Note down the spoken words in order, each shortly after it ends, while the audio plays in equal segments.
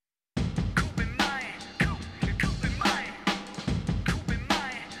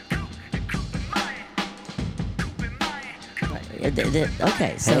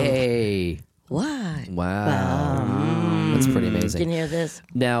Okay, so Hey. what? Wow. That's pretty amazing. Can you hear this?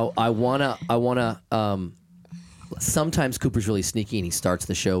 Now, I wanna. Sometimes Cooper's really sneaky and he starts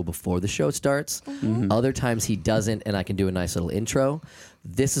the show before the show starts. Other times he doesn't, and I can do a nice little intro.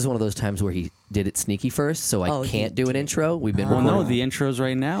 This is one of those times where he did it sneaky first, so I can't do an intro. We've been Well, no, the intro's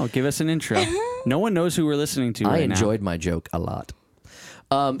right now. Give us an intro. No one knows who we're listening to. I right enjoyed my joke a lot.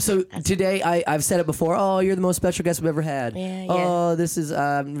 So today I've said it before. Oh, you're the most special guest we've ever had. Yeah. Oh, this is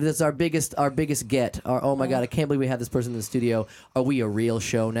our biggest get. Oh my God, I can't believe we have this person in the studio. Are we a real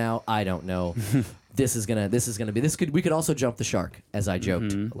show now? I don't know. This is gonna be we could also jump the shark, as I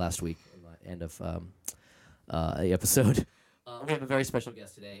joked last week in the end of the episode. We have a very special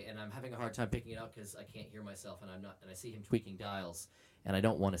guest today, and I'm having a hard time picking it up because I can't hear myself, and I see him tweaking dials, and I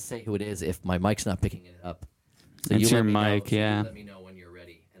don't want to say who it is if my mic's not picking it up. So It's you your let me know- mic, so you yeah. let me know when you're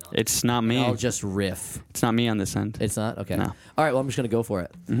ready. And It's not me. I'll just riff. It's not me on this end. It's not? Okay. No. All right, well, I'm just going to go for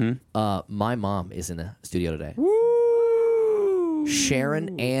it. My mom is in the studio today.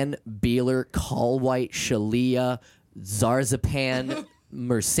 Sharon Ann Beeler, Callwhite, Shalia, Zarzapan,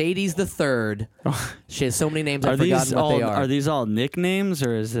 Mercedes the Third. She has so many names I've forgotten what they are. Are these all nicknames,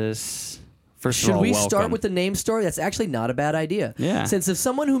 or is this... First of Should all, we welcome. start with the name story? That's actually not a bad idea. Yeah. Since if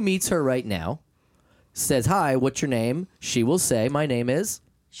someone who meets her right now says, "Hi, what's your name?" she will say, "My name is..."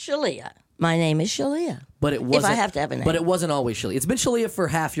 Shalia. My name is Shalia. But it wasn't. If I have to have a name. But it wasn't always Shalia. It's been Shalia for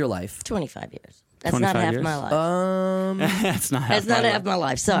half your life. 25 years. That's not 25 half years? my life. That's not That's not half my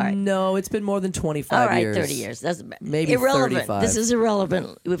life. Sorry. No, it's been more than 25 All right, years. 30 years. That's Maybe irrelevant. 35. This is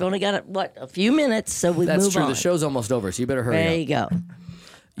irrelevant. We've only got a few minutes, so we That's move true. on. The show's almost over, so you better hurry There up. you go.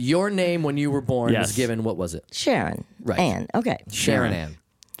 Your name when you were born Yes. was given, what was it? Sharon. Right. Ann. Okay. Sharon Ann.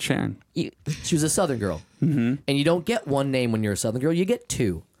 Sharon. She was a Southern girl. And you don't get one name when you're a Southern girl, you get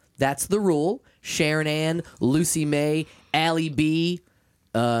two. That's the rule. Sharon Ann, Lucy May, Allie B,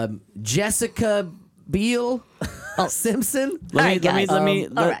 Jessica Beal, Simpson. I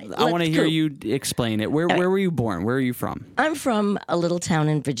All want to hear you explain it. Where were you born? Where are you from? I'm from a little town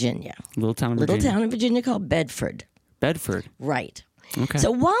in Virginia. Little town in Little Virginia. town in Virginia called Bedford. Bedford. Right. Okay.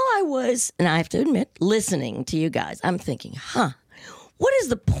 So while I was, and I have to admit, listening to you guys, I'm thinking, what is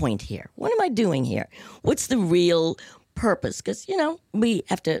the point here? What am I doing here? What's the real purpose? Because, we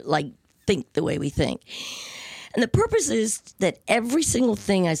have to, think the way we think. And the purpose is that every single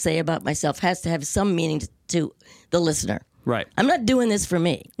thing I say about myself has to have some meaning to the listener. Right. I'm not doing this for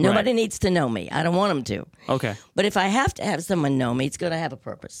me. Nobody needs to know me. I don't want them to. Okay. But if I have to have someone know me, it's going to have a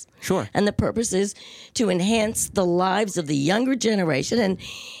purpose. Sure. And the purpose is to enhance the lives of the younger generation and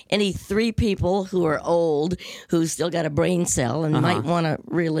any three people who are old who still got a brain cell and might want to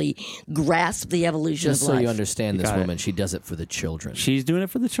really grasp the evolution Just of so life. you understand this got it. woman, she does it for the children. She's doing it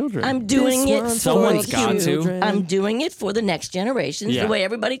for the children. I'm doing it one's for Someone's the got to. children. I'm doing it for the next generation. Yeah. The way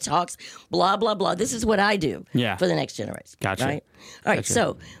everybody talks, blah, blah, blah. This is what I do Yeah. for the next generation. Gotcha. Right? All right, Gotcha.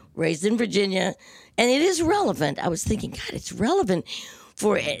 so raised in Virginia, and it is relevant. I was thinking, God, it's relevant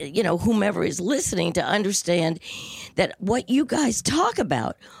for whomever is listening to understand that what you guys talk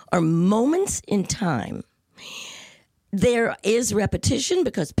about are moments in time. There is repetition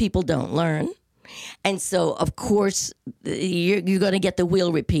because people don't learn. And so, of course, you're going to get the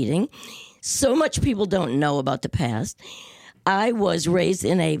wheel repeating. So much people don't know about the past. I was raised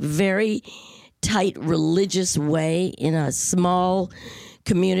in a very tight religious way in a small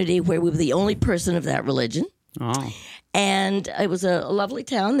community where we were the only person of that religion. Oh. And it was a lovely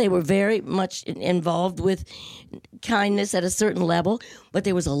town. They were very much involved with kindness at a certain level, but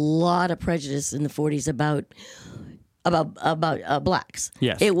there was a lot of prejudice in the 40s about blacks.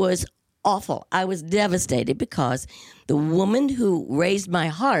 Yes. It was awful. I was devastated because the woman who raised my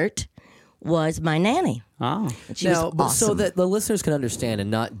heart was my nanny. Oh. And she was but awesome. so that the listeners can understand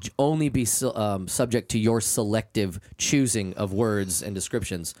and not only be subject to your selective choosing of words and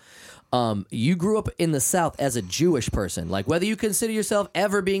descriptions. You grew up in the South as a Jewish person. Like, whether you consider yourself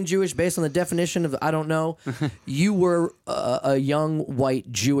ever being Jewish based on the definition of, I don't know, you were a young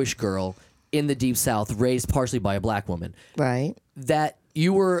white Jewish girl in the Deep South, raised partially by a black woman. Right. That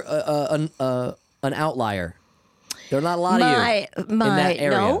you were an outlier. There are not a lot of you in that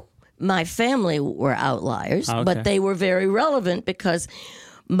area. No, my family were outliers, Okay. but they were very relevant because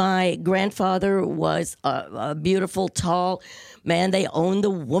my grandfather was a beautiful, tall man. They owned the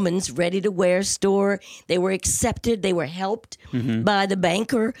woman's ready-to-wear store. They were accepted. They were helped by the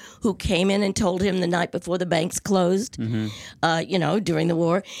banker who came in and told him the night before the banks closed, during the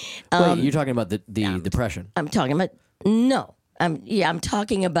war. Wait, you're talking about the Depression. I'm talking about, no. I'm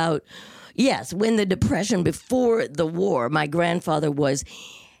talking about, yes, when the Depression, before the war, my grandfather was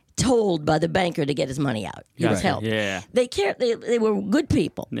told by the banker to get his money out. He was Gotcha. helped. Yeah. They cared. They were good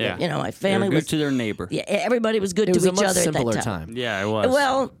people. Yeah. You know, my They're family good was to their neighbor. Yeah, everybody was good It to was a each much other simpler at that time. Yeah, it was.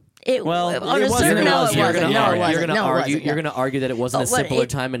 Well, on it a wasn't. certain It no, was. it You're wasn't. gonna No, it argue. wasn't. You're going to No, it argue. wasn't. You're going to argue that it wasn't a Oh, but simpler it-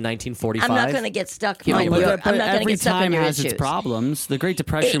 time in 1945. I'm not going to get stuck Yeah, on but, your. but I'm not going to every get stuck time on your has issues. its problems. The Great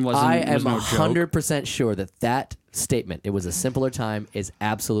Depression I was am no joke. 100% sure that statement, it was a simpler time, is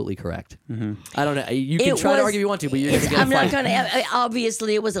absolutely correct. I don't know. You can try to argue if you want to, but you're going to get a I'm not fight. going to.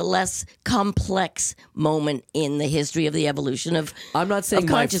 Obviously, it was a less complex moment in the history of the evolution of. I'm not saying of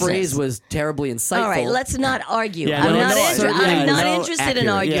my consciousness. phrase was terribly insightful. All right, let's not argue. Yeah, I'm no, not, no, inter- yeah, I'm not no, interested accurate. in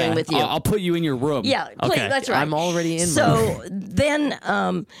arguing Yeah. with you. I'll put you in your room. Yeah, please, Okay. that's right. I'm already in. So then,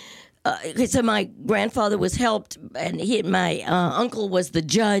 so my grandfather was helped, and my uncle was the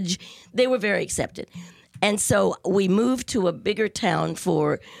judge. They were very accepted, and so we moved to a bigger town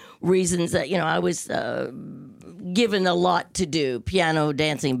for reasons that I was given a lot to do: piano,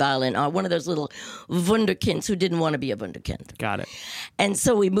 dancing, violin. One of those little wunderkinds who didn't want to be a wunderkind. Got it. And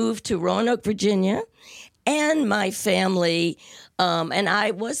so we moved to Roanoke, Virginia, and my family, and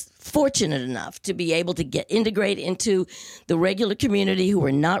I was fortunate enough to be able to integrate into the regular community who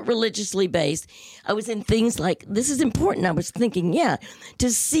were not religiously based. I was in things like, this is important. I was thinking, to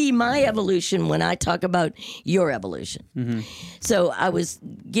see my evolution when I talk about your evolution. Mm-hmm. So I was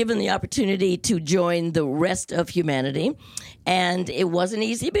given the opportunity to join the rest of humanity. And it wasn't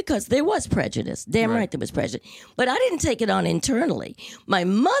easy because there was prejudice. Damn right there was prejudice. But I didn't take it on internally. My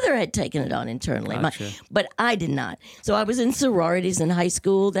mother had taken it on internally. Gotcha. But I did not. So I was in sororities in high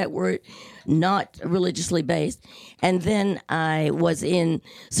school that were not religiously based. And then I was in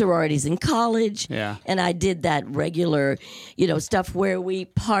sororities in college. Yeah. And I did that regular, stuff where we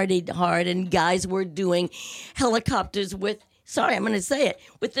partied hard and guys were doing helicopters with, sorry, I'm going to say it,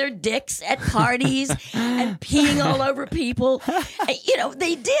 with their dicks at parties and peeing all over people. And,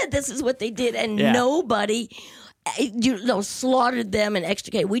 they did. This is what they did. And nobody, slaughtered them and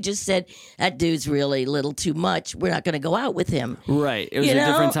extricated. We just said, that dude's really a little too much. We're not going to go out with him. Right. It was a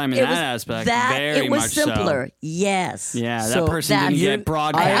different time in It that was aspect. It was much simpler. So. Yes. Yeah, So that person that- didn't you're- get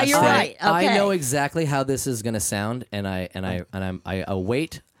broadcast. you're right. I Okay. know exactly how this is going to sound, and I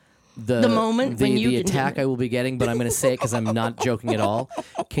await the moment when you the can attack do it. I will be getting, but I'm going to say it because I'm not joking at all.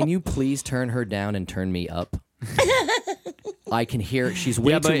 Can you please turn her down and turn me up? I can hear she's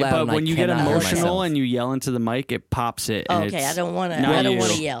way too loud. But and when I you get cannot hear emotional myself. and you yell into the mic, it pops it. And Okay, it's I don't want to. not I don't you.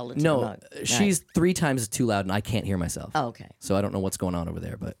 want to yell. into the No, mug. she's 3 times too loud, and I can't hear myself. Oh, okay. So I don't know what's going on over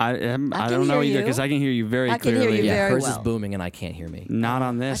there, but I can don't know hear either you. because I can hear you very I can hear clearly. you yeah, very hers well. is booming, and I can't hear me. Not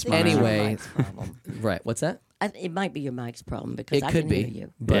on I this. think Myan. it's your Anyway. mic's problem. Right? What's that? It might be your mic's problem because It I could can be. hear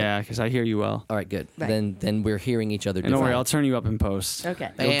you. But, Yeah, because I hear you well. All right, good. Right. Then we're hearing each other. And don't worry, divine. I'll turn you up in post. Okay.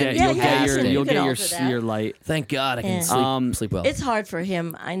 And You'll you get have your to. you'll You can get alter that. your light. Thank God I can Yeah. sleep well. It's hard for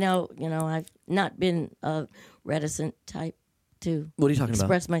him. I know. I've not been a reticent type to What are you talking about?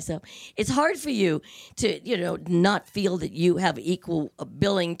 express myself. It's hard for you to not feel that you have equal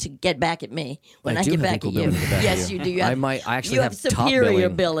billing to get back at me when I do get have back equal at you. billing to get back at Yes, you. you do. You have, I actually you have top superior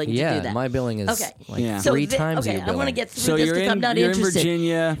billing. to Yeah, do that. my billing is Okay. like Yeah. So 3 thi- times okay, your I billing. want to get through So this you're because I'm in not you're in interested.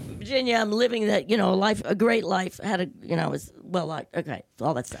 Virginia. Virginia, I'm living a great life. Had was okay,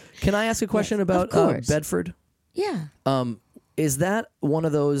 all that stuff. Can I ask a question Yes, about of course. Bedford? Yeah. Is that one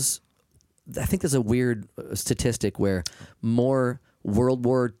of those? I think there's a weird statistic where more World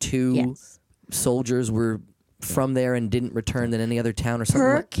War II Yes. soldiers were from there and didn't return than any other town or something.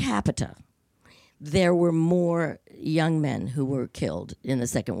 Per capita, there were more young men who were killed in the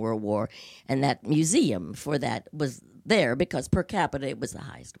Second World War, and that museum for that was there because per capita it was the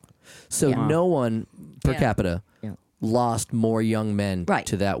highest one. So Yeah. no one per Yeah. capita Yeah. lost more young men Right.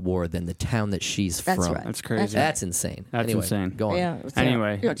 to that war than the town that she's That's from. right. That's crazy. That's insane. That's Anyway, insane. Go on. Yeah. It was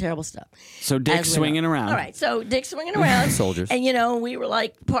Anyway. terrible stuff. So As Dick's we swinging know. around. All right, so Dick's swinging around. Soldiers. And, we were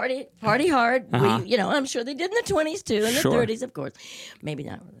like, party hard. Uh-huh. I'm sure they did in the 20s too, in the Sure. 30s, of course. Maybe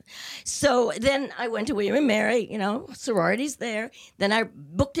not. So then I went to William and Mary, sororities there. Then I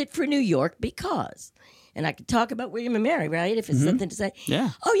booked it for New York because, and I could talk about William and Mary, right? If it's something to say. Yeah.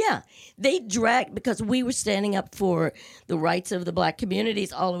 Oh, yeah. They dragged, because we were standing up for the rights of the black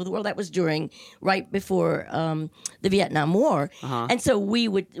communities all over the world. That was right before the Vietnam War. And so we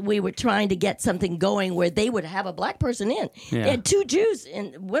were trying to get something going where they would have a black person in. Yeah. They had 2 Jews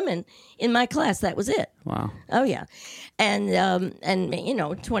and women in my class. That was it. Wow. Oh, yeah. And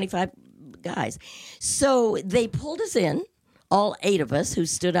 25 guys. So they pulled us in, all 8 of us who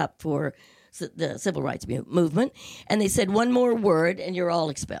stood up for the civil rights movement, and they said one more word and you're all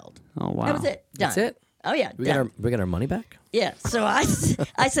expelled. Oh wow. That was it. Done. That's it? Oh yeah, We got our money back. yeah. So I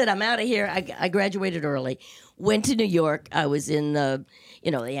said I'm out of here. I graduated early, went to New York. I was in the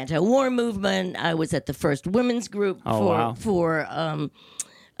anti-war movement. I was at the first women's group for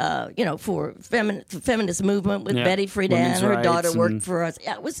feminist movement with Betty Friedan. Women's Her daughter rights worked for us.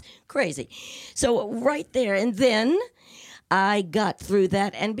 Yeah, it was crazy. So right there, and then I got through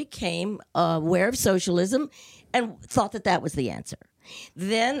that and became aware of socialism and thought that was the answer.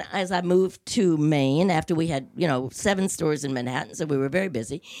 Then, as I moved to Maine, after we had 7 stores in Manhattan, so we were very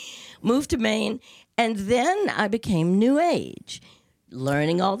busy, moved to Maine, and then I became New Age,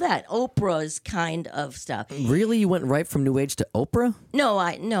 learning all that, Oprah's kind of stuff. Really, you went right from New Age to Oprah?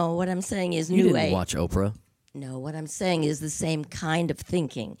 No, what I'm saying is You New didn't Age. watch Oprah. No, what I'm saying is the same kind of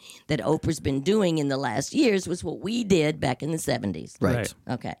thinking that Oprah's been doing in the last years was what we did back in the 70s. Right.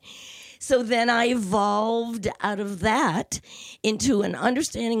 Okay. So then I evolved out of that into an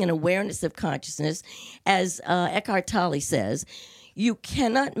understanding and awareness of consciousness. As Eckhart Tolle says, you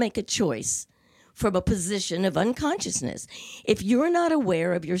cannot make a choice from a position of unconsciousness. If you're not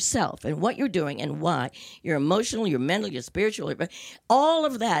aware of yourself and what you're doing and why, your emotional, your mental, your spiritual, all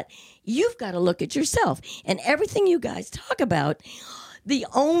of that, you've got to look at yourself. And everything you guys talk about, the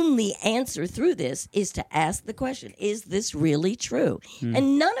only answer through this is to ask the question, is this really true?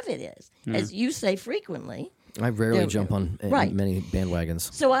 And none of it is. As you say frequently. I rarely jump on many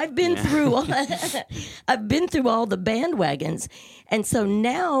bandwagons. So I've been through I've been through all the bandwagons, and so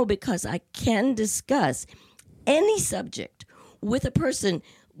now because I can discuss any subject with a person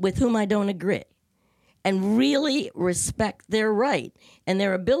with whom I don't agree and really respect their right and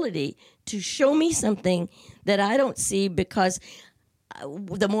their ability to show me something that I don't see, because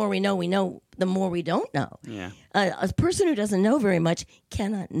the more we know, the more we don't know. Yeah. A person who doesn't know very much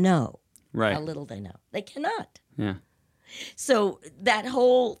cannot know Right. how little they know. They cannot. Yeah. So that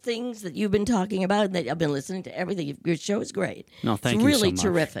whole things that you've been talking about, that I've been listening to everything. Your show is great. No, thank it's you really so much.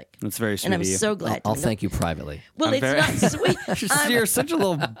 terrific. That's very sweet and I'm of you. so glad. I'll thank you privately. Well, I'm it's very- not sweet. You're such a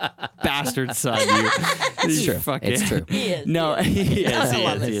little bastard son. It's true. It's true. He is, No, he is. he is. I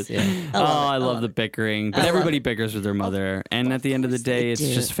love He it. is. Yeah. Oh, I love the bickering. But everybody bickers with their mother. And at the end of the course they day, it's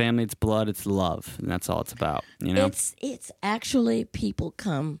do. just family, it's blood, it's love. And that's all it's about, you know? It's actually people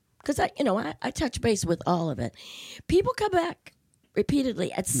come, because I touch base with all of it. People come back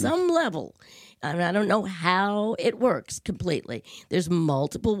repeatedly at some level. And I don't know how it works completely. There's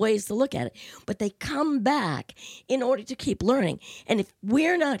multiple ways to look at it. But they come back in order to keep learning. And if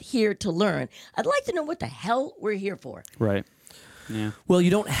we're not here to learn, I'd like to know what the hell we're here for. Right. Yeah. Well,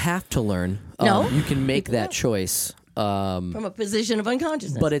 you don't have to learn. No. You can make People that don't. choice. From a position of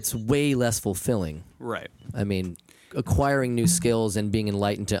unconsciousness. But it's way less fulfilling. Right. I mean, acquiring new skills and being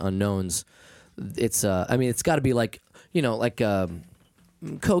enlightened to unknowns, it's got to be like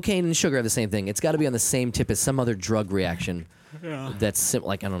cocaine and sugar are the same thing. It's got to be on the same tip as some other drug reaction that's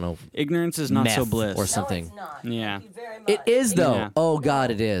like, I don't know, Ignorance is not meth so bliss. or something. No, it's not. Yeah. Thank you very much. It is, though. Yeah. Oh,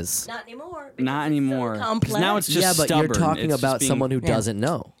 God, it is. Not anymore. Not because it's so anymore. 'Cause complex. now it's just Yeah, but stubborn. you're talking It's just about being- someone who doesn't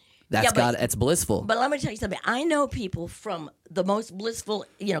know. It's blissful. But let me tell you something. I know people from the most blissful,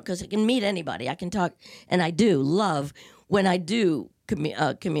 because I can meet anybody. I can talk, and I do love when I do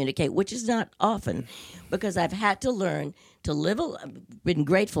communicate, which is not often, because I've had to learn to live. I've been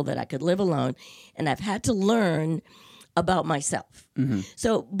grateful that I could live alone, and I've had to learn about myself.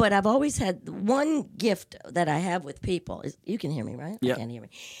 So, but I've always had one gift that I have with people. You can hear me, right? Yep. I can't hear me.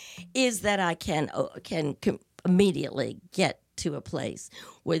 Is that I can immediately get to a place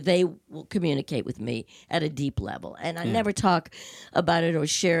where they will communicate with me at a deep level, and I never talk about it or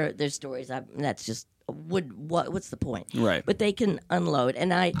share their stories. That's just what's the point? Right. But they can unload,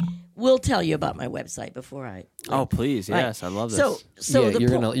 and I will tell you about my website before I. Oh, please. Right. Yes, I love this. So yeah, the you're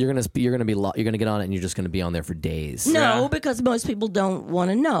po- gonna get on it, and you're just gonna be on there for days. No, Yeah. because most people don't want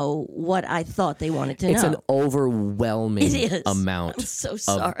to know what I thought they wanted to It's know. an overwhelming It is. amount I'm so of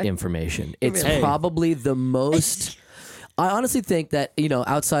sorry. information. It's really is. probably the most. I honestly think that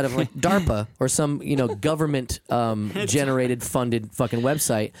outside of like DARPA or some government generated funded fucking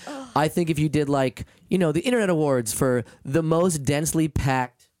website, I think if you did like the Internet Awards for the most densely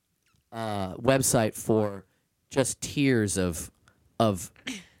packed website for just tiers of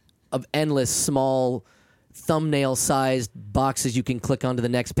endless small thumbnail sized boxes you can click onto the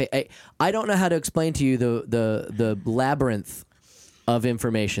next page. I don't know how to explain to you the labyrinth of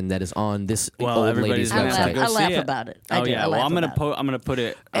information that is on this old everybody's lady's gonna have to website. go I laugh see it. about it. Oh yeah. Well, I'm gonna put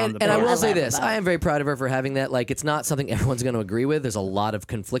it on the And I post. will say laugh this: about I am very proud of her for having that. Like, it's not something everyone's going to agree with. There's a lot of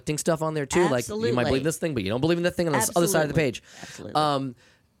conflicting stuff on there too. Like, you might Absolutely. believe this thing, but you don't believe in that thing on the other side of the page. Absolutely.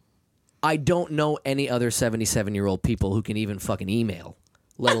 I don't know any other 77-year-old people who can even fucking email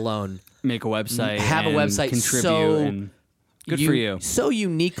let alone Make a website. have a and website Contribute. so And good for you. So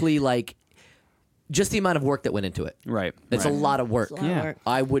uniquely, like, just the amount of work that went into it. Right. It's right. a lot of work. It's a lot of Yeah. work.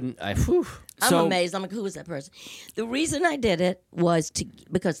 I wouldn't. Whew. I'm So- amazed. I'm like, who was that person? The reason I did it was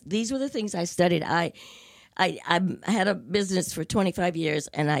because these were the things I studied. I had a business for 25 years,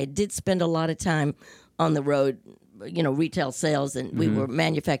 and I did spend a lot of time on the road, retail sales, and we were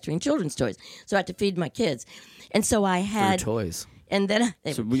manufacturing children's toys. So I had to feed my kids, and so I had Toys. And then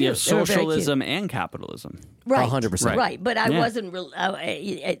they So were we have cute. They were very cute. socialism and capitalism. Right, 100%. Right, but I Yeah. wasn't real.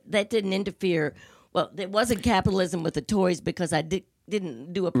 That didn't interfere. Well, there wasn't capitalism with the toys because I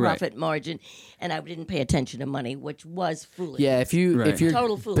didn't do a profit margin, and I didn't pay attention to money, which was foolish. Yeah, if your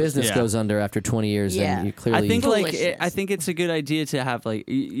Total foolishness. business Yeah. goes under after 20 years, Yeah. then you clearly I think Foolishness. I think it's a good idea to have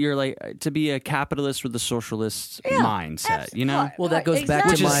to be a capitalist with a socialist mindset. You know, Well, that goes back to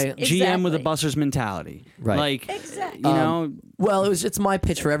which is my- GM with a busser's mentality. Right. Like Exactly. you know, Well, it's my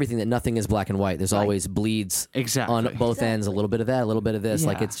pitch for everything that nothing is black and white. There's always bleeds Exactly. on both ends, a little bit of that, a little bit of this.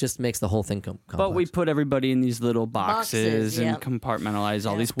 Like Yeah. it just makes the whole thing complex. but we put everybody in these little boxes, Boxes, yeah. and compartmentalize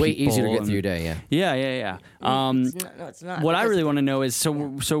all these people. way easier to get and- through your day. Yeah. Yeah. It's not. What I because- really want to know is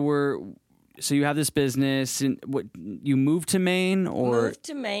so you have this business and what you moved to Maine or moved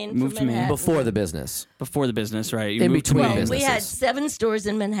to Maine moved from to Maine Manhattan. Before the business. before the business, right? You In moved to between Maine. Well, we businesses. had 7 stores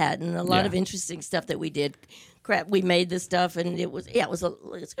in Manhattan. A lot Yeah. of interesting stuff that we did. We made this stuff, and it was it's Well,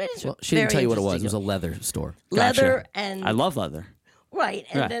 she didn't very tell you what it was. It interesting. was a leather store. leather Gotcha. and I love leather. right,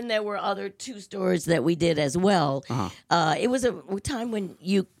 and Right. then there were other 2 stores that we did as well. It was a time when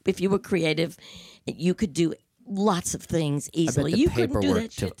if you were creative, you could do lots of things I bet easily. the You couldn't do paperwork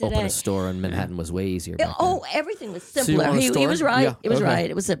that to shit open today. a store in Manhattan was way easier. Back then. Oh, everything was you simpler. own a He store? was right. Yeah, It was okay. right.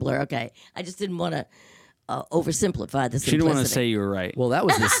 It was simpler. Okay, I just didn't want to oversimplify the simplicity. She didn't want to say you were right. Well, that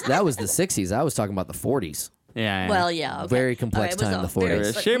was the 60s. I was talking about the 40s. Yeah. Well, yeah. Okay. Very complex All right, it time, was the all very-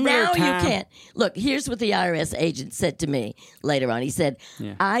 40s. but Shimmer now time. you can't. Look, here's what the IRS agent said to me later on. He said,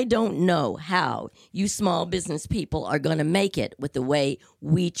 I don't know how you small business people are going to make it with the way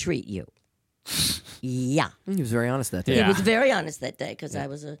we treat you. Yeah. He was very honest that day. Yeah. He was very honest that day because I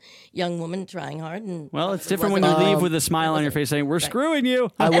was a young woman trying hard. And Well, it's different when you wasn't- leave with a smile on your face saying, "We're screwing you."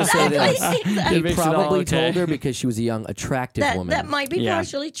 I will say this. Exactly. He It makes it all probably okay. told her because she was a young, attractive woman. That might be Yeah.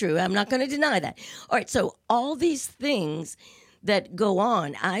 partially true. I'm not going to deny that. All right, so all these things that go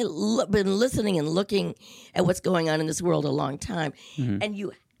on, been listening and looking at what's going on in this world a long time,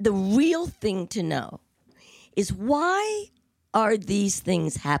 and the real thing to know is why are these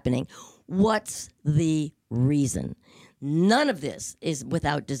things happening? What's the reason? None of this is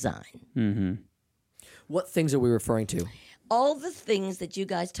without design. What things are we referring to? All the things that you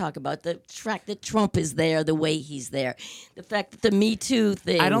guys talk about, the fact that Trump is there, the way he's there, the fact that the Me Too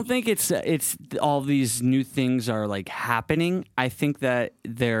thing. I don't think it's all these new things are like happening. I think that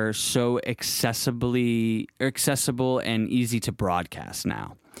they're so accessible and easy to broadcast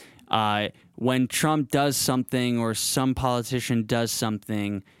now. When Trump does something or some politician does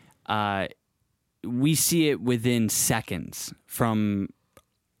something, we see it within seconds from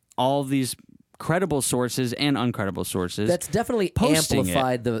all these credible sources and uncredible sources. That's definitely posting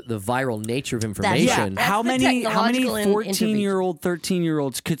amplified the viral nature of Yeah. information. That's how the many technological 14-year-old,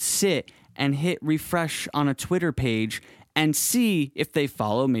 13-year-olds could sit and hit refresh on a Twitter page and see if they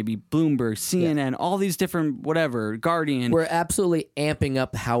follow maybe Bloomberg, CNN, all these different whatever, Guardian. We're absolutely amping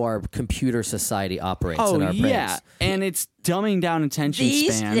up how our computer society operates in our brains. and it's dumbing down attention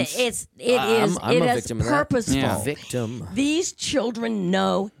spans. I'm a is victim of that. purposeful. Yeah. Victim. These children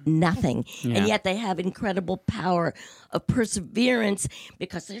know nothing, Yeah. and yet they have incredible power of perseverance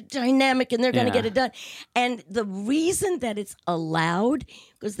because they're dynamic and they're going to Yeah. get it done. And the reason that it's allowed,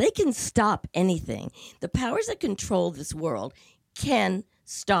 because they can stop anything. The powers that control this world can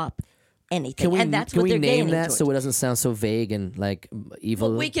stop anything, and that's can what we they're name gaining that towards. so it doesn't sound so vague and like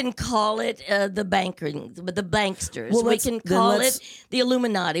evil? We can call it the banksters. Well, We let's- can then call let's- it the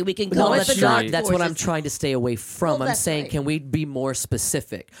Illuminati. We can No, call it that's the not. dark That's what I'm forces. trying to stay away from. Well, I'm that's saying, right. can we be more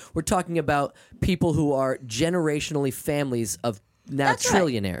specific? We're talking about people who are generationally families of now That's right.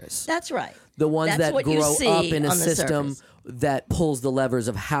 trillionaires. That's right. The ones That's that what you grow see up in a on the system surface. that pulls the levers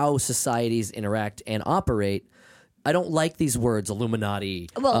of how societies interact and operate. I don't like these words, Illuminati.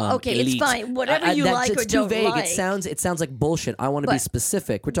 Well, okay, it's elite. fine. Whatever you that's, like it's or too don't vague. like. It sounds like bullshit. I want to be But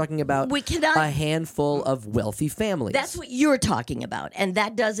specific. We're talking about we cannot- a handful of wealthy families. That's what you're talking about, and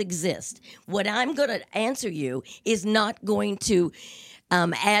that does exist. What I'm going to answer you is not going to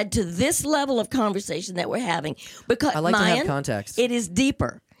add to this level of conversation that we're having because I like to have Myan, context. It is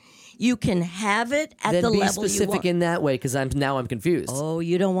deeper. You can have it at Then the be level you specific want. in that way, because I'm confused. Oh,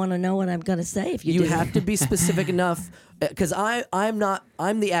 you don't want to know what I'm going to say if you You do. have to be specific enough, because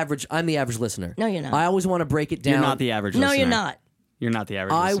I'm the average listener. No, you're not. I always want to break it down. You're not the average No, listener. you're not. You're not the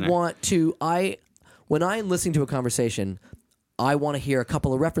average I listener. want to. When I'm listening to a conversation, I want to hear a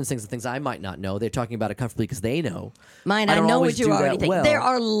couple of reference things and things I might not know. They're talking about it comfortably because they know. Mine, I I don't know always what you do already that think. well. There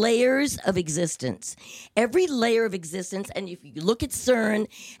are layers of existence. Every layer of existence, and if you look at CERN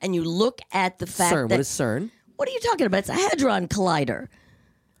and you look at the fact CERN. that What is CERN? what are you talking about? It's a hadron collider.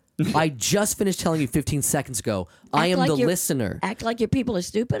 I just finished telling you 15 seconds ago. I Act am like the your- listener. Act like your people are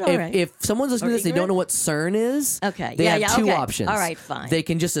stupid. All right. If someone's listening Or to this, they don't ignorant? know what CERN is. Okay. They Yeah, have yeah, two okay. options. All right, fine. They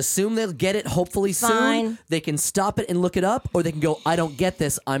can just assume they'll get it, hopefully soon. Fine. They can stop it and look it up, or they can go, I don't get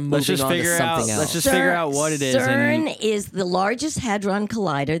this. I'm Let's moving just on to figure something out. else. Let's just figure out what it is. CERN and is the largest hadron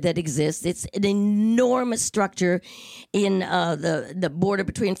collider that exists. It's an enormous structure in the border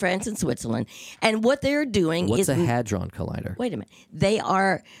between France and Switzerland. And what they're doing What's is a hadron collider? wait a minute. They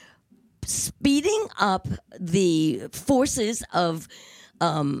are speeding up the forces of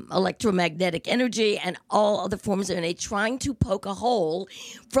electromagnetic energy and all other forms of energy, trying to poke a hole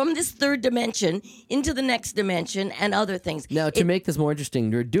from this third dimension into the next dimension and other things. Now, to make this more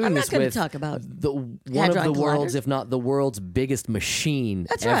interesting, you're doing I'm not this gonna with talk about one of hadron the world's, colliders. if not the world's biggest machine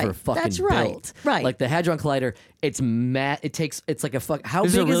That's ever right. fucking That's right. built. Right. Like the hadron collider, it's it's like a fuck. How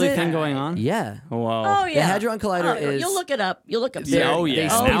Is big there really is it? thing going on? Yeah. Wow. Oh yeah, Hadron Collider is- You'll look it up. You'll look up. They're- Oh yeah. they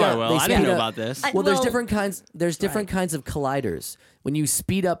Now speed I up- will. they I didn't speed know up- about this. I- Well, there's Well, different kinds. There's different kinds of colliders. When you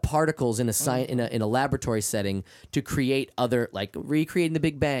speed up particles in a in a laboratory setting to create other, like recreating the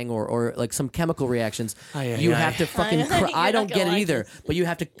Big Bang or like some chemical reactions, you have to fucking. You're not I don't gonna get it like either. this. But you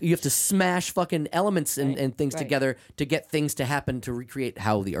have to smash fucking elements and things right. together to get things to happen to recreate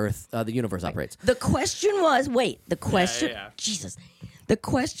how the Earth, the universe operates. The question was, the question, yeah. Jesus. The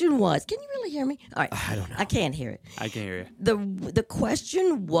question was, can you really hear me? All right. I don't know. I can't hear it. I can hear you. The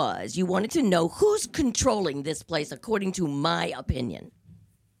question was, you wanted to know who's controlling this place according to my opinion.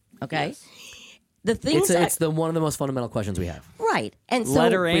 Okay? The things It's the one of the most fundamental questions we have. right. And so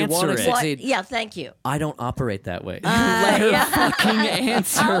Let her we answer wanna it. succeed. yeah, thank you. I don't operate that way. Yeah. Fucking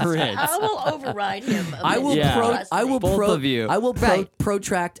answer it. I will override him. I will Yeah. Trust me. Both of you. I will Right.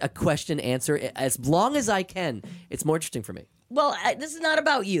 protract a question answer as long as I can. It's more interesting for me. Well, this is not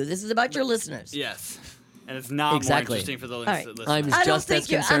about you. This is about your listeners. Yes. And it's not Exactly. more interesting for the right. listeners. I'm I don't just think as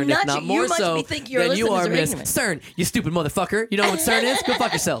you're- I'm concerned, not if not you more must so, be thinking your than you listeners are, are Miss ignorant. CERN. You stupid motherfucker. You know what CERN is? Go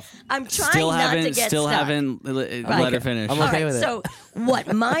fuck yourself. I'm trying not to get stuck. let her finish. I'm All okay right, with it. so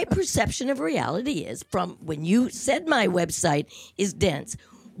what my perception of reality is from when you said my website is dense.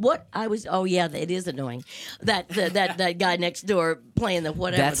 What I was, oh yeah, it is annoying. That guy next door playing the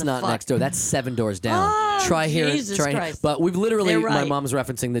whatever. That's the not fuck. next door. That's 7 doors down. Oh, try here. Jesus Try Christ. But we've literally, They're my right. mom's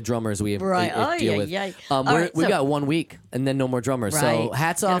referencing the drummers we Right. Oh, deal yeah, with. yeah. All right, we so- got 1 week and then no more drummers. So Right.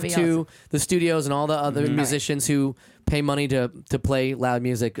 hats Gonna off be to awesome. the studios and all the other musicians who pay money to play loud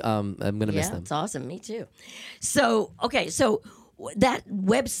music. I'm going to miss Yeah, them. it's awesome. Me too. So okay, so that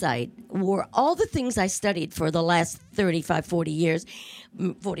website were all the things I studied for the last 35, 40 years,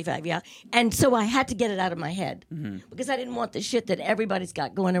 45, yeah. And so I had to get it out of my head because I didn't want the shit that everybody's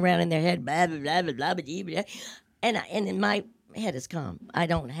got going around in their head, blah, blah, blah, blah, blah, blah, blah. And in my head is calm. I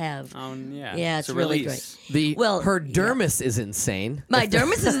don't have. Yeah. Yeah, it's really release. Her dermis is insane. My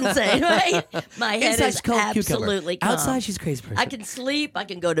dermis is insane, right? My head Inside is she's called cucumber. absolutely calm. Outside she's a crazy person. I can sleep. I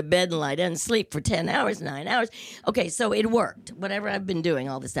can go to bed and lie down and sleep for 10 hours, 9 hours. Okay, so it worked. Whatever I've been doing,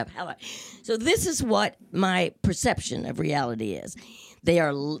 all this stuff. So this is what my perception of reality is.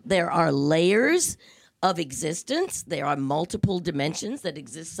 There are layers of existence. There are multiple dimensions that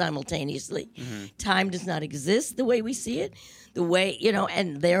exist simultaneously. Time does not exist the way we see it. The way,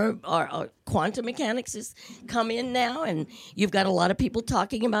 and there are quantum mechanics has come in now, and you've got a lot of people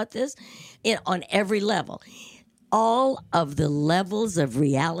talking about this on every level. All of the levels of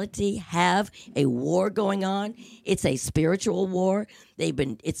reality have a war going on. It's a spiritual war.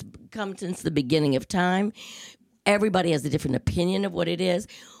 It's come since the beginning of time. Everybody has a different opinion of what it is,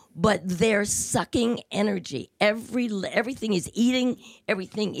 but they're sucking energy. Everything is eating,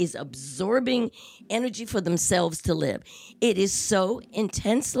 everything is absorbing energy for themselves to live. It is so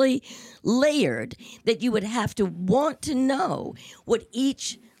intensely layered that you would have to want to know what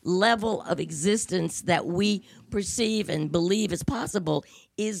each level of existence that we perceive and believe is possible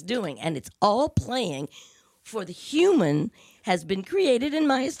is doing. And it's all playing for the human has been created, in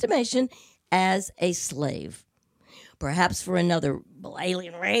my estimation, as a slave. Perhaps for another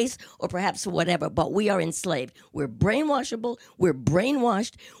alien race or perhaps for whatever, but we are enslaved. We're brainwashable. We're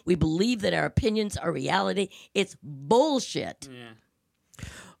brainwashed. We believe that our opinions are reality. It's bullshit.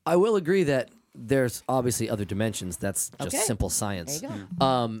 I will agree that there's obviously other dimensions. That's just Okay. simple science. There you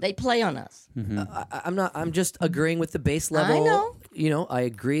go. They play on us. I'm not. I'm just agreeing with the base level. know. You know, I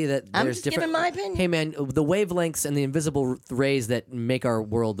agree that I'm there's just different. giving my opinion. Hey, man, the wavelengths and the invisible rays that make our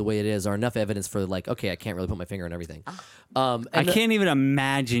world the way it is are enough evidence for like, okay, I can't really put my finger on everything. Ah. I can't even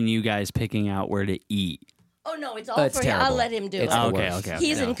imagine you guys picking out where to eat. Oh no, it's all It's for him. terrible. I'll let him do It's it. the Okay, worst. okay.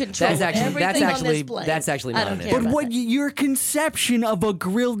 He's in control. That's of actually everything on this plane. that's actually I not don't an care issue. about What that. your conception of a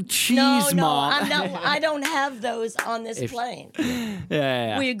grilled cheese, No, Mom? I'm not. I don't have those on this plane.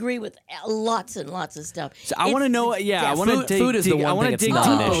 Yeah. We agree with lots and lots of stuff. So I want to know. Yeah, I want to dig. food is the dig- I one want thing to that's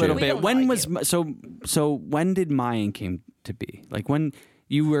dig not deep an a issue. little We bit. don't When like was so? When did Myan came to be? Like when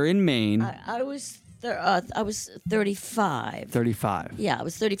you were in Maine? I was 35. 35. Yeah, I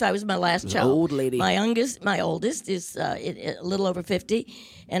was 35. It was my last an child. old lady. My oldest is a little over 50,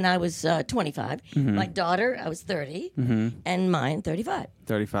 and I was 25. My daughter, I was 30, and mine 35.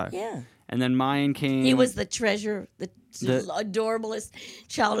 35. Yeah. And then Myan came. He was the treasure, the adorablest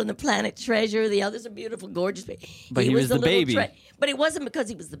child on the planet, treasure. The others are beautiful, gorgeous. But he was the little baby. But it wasn't because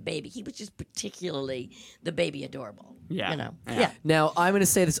he was the baby. He was just particularly the baby adorable. Yeah. You know? Yeah. Now, I'm going to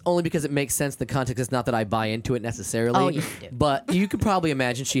say this only because it makes sense in the context. It's not that I buy into it necessarily. Oh, you do. But you could probably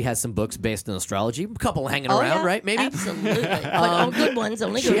imagine she has some books based on astrology. A couple hanging Oh, around, yeah, right? Maybe? Absolutely. But good ones,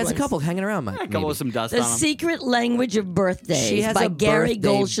 only good She ones. has a couple hanging around, Mike. a couple with some dust The on him. Secret Language of Birthdays She has by a Gary birthday-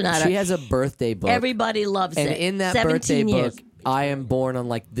 Goldschneider. She has a birthday book. Everybody loves and it. in that 17 birthday years. book, I am born on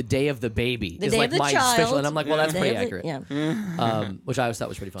like the day of the baby. The is day like of the my child. official, and I'm like, well, that's The pretty day of the- accurate. Yeah. Which I always thought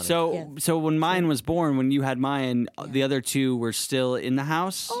was pretty funny. So when Myan was born, when you had Myan, the other two were still in the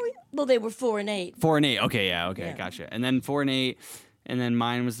house. Oh, yeah. Well, they were 4 and 8. 4 and 8. Okay, yeah, Yeah. gotcha. And then 4 and 8, and then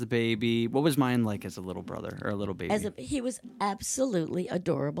Myan was the baby. What was Myan like as a little brother or a little baby? He was absolutely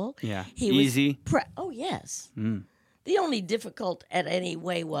adorable. Yeah. He Easy? Was oh yes. The only difficult at any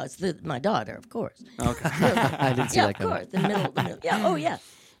way was my daughter, of course. Okay. I didn't see Yeah, that of coming. course. The middle. Yeah. Oh yeah.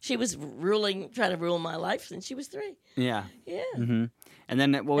 She was trying to rule my life since she was 3. Yeah. Yeah. And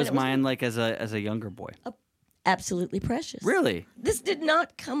then what was it was- Myan like as a younger boy? Absolutely precious. Really? This did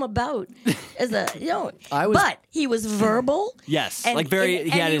not come about as a I was- but he was verbal. Yes, And, like very. He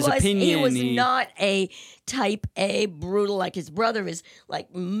and had his was, opinion. He was not a type A brutal like his brother is,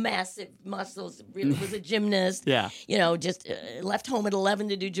 like massive muscles. Really was a gymnast. Yeah. Just left home at 11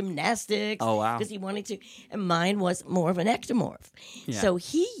 to do gymnastics. Oh, wow. Because he wanted to. And mine was more of an ectomorph. Yeah. So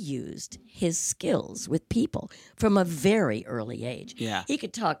he used his skills with people from a very early age. Yeah. He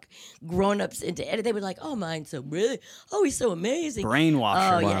could talk grown-ups into it. They were like, "Oh, mine's so really. Oh, he's so amazing."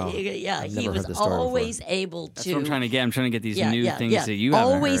 Brainwasher. Oh, Wow. yeah. I've He never was heard this story before. always able to. That's what I'm trying to get. I'm trying to get these new things that you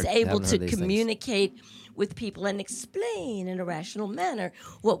haven't always heard. able Haven't to heard these things. communicate with people and explain in a rational manner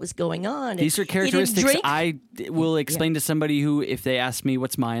what was going on. These are He didn't characteristics drink. I will explain to somebody who, if they ask me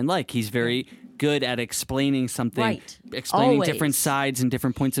what's Myan like, he's very good at explaining something, Right. explaining Always. different sides and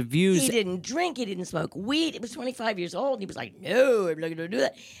different points of views. He didn't drink. He didn't smoke weed. He was 25 years old. And he was like, "No, I'm not going to do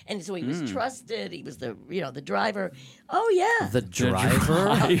that." And so he was trusted. He was the driver. Oh yeah. The driver?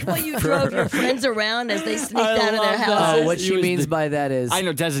 Well, you drove your friends around as they sneaked I out of their love that. houses. What He she was means the- by that is. I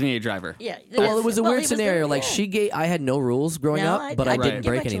know, designated driver. Yeah. Well, it was a Well, weird he was the- scenario. Like yeah. I had no rules growing No, up, but I I didn't give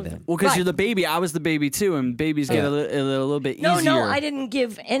break my children. anything. Well, because Right. you're the baby. I was the baby too, and babies get Yeah. a little bit No, easier. no, I didn't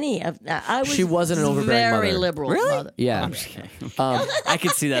give any of that. I was She wasn't an overbearing very mother. liberal. Really? Mother. Yeah. I'm just kidding. I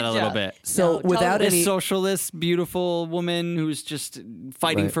could see that a little job. bit. So No, without totally. This any. socialist, beautiful woman who's just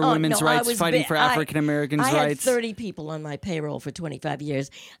fighting Right. for Oh, women's no, I rights, was fighting bi- for I- African Americans' I had rights. 30 people on my payroll for 25 years.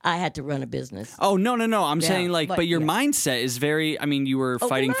 I had to run a business. Oh no! I'm Yeah, saying like, but your yeah. mindset is very. I mean, you were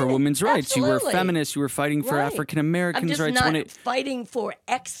fighting for right. women's rights. You were Absolutely. feminist. You were fighting for Right. African I'm Americans' just rights. not when it fighting for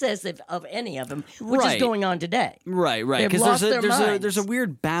excess of any of them, which Right. is going on today. right, They've because lost there's their there's a minds.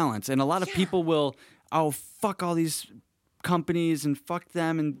 weird balance, and a lot of people will fuck all these companies and fuck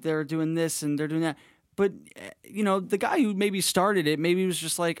them, and they're doing this and they're doing that. But the guy who maybe started it, maybe was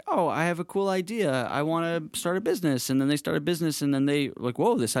just like, oh, I have a cool idea. I want to start a business. And then they start a business and then they like,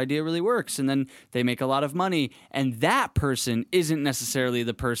 whoa, this idea really works. And then they make a lot of money. And that person isn't necessarily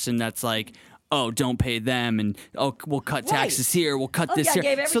the person that's like, oh, don't pay them. And, oh, we'll cut taxes here. We'll cut Oh, this yeah, I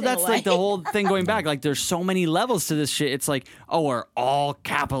here. gave So everything that's like the away. whole thing going back. Like there's so many levels to this shit. It's like, oh, are all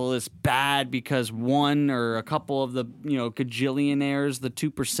capitalists bad because one or a couple of the, gajillionaires, the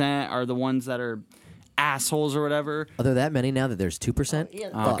 2% are the ones that are assholes or whatever. Are there that many now that there's 2%? Yeah.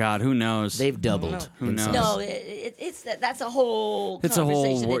 Oh God, who knows? They've doubled. Who in knows? size. No, it's that's a whole. It's a whole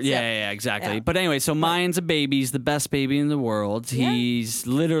conversation itself. yeah, exactly. Yeah. But anyway, so Myan's a baby. He's the best baby in the world. Yeah. He's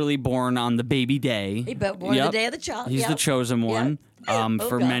literally born on the baby day. He born the day of the child. He's the Yep. chosen one. Yep.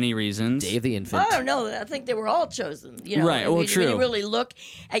 for God. many reasons. Dave the infant. I don't know. I think they were all chosen. You know, Right, well, when true. you really look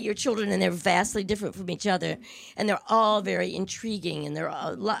at your children, and they're vastly different from each other, and they're all very intriguing, and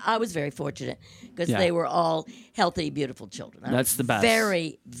I was very fortunate because Yeah. they were all healthy, beautiful children. I That's was the best.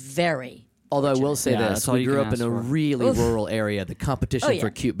 Very, very. Although I will say Yeah, this, that's all we you grew can up in ask a for. really rural area. The competition Oh, yeah. for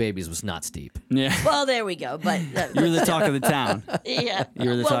cute babies was not steep. Yeah. Well, there we go. But You were the talk of the town. yeah, You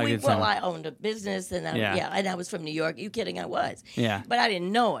were the talk of the town. I owned a business, and and I was from New York. You kidding? I was. Yeah. But I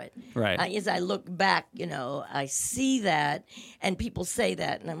didn't know it. Right. As I look back, I see that, and people say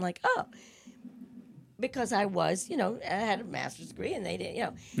that, and I'm like, oh. Because I was, I had a master's degree, and they didn't,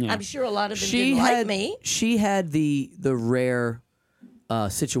 Yeah. I'm sure a lot of them didn't like me. She had the rare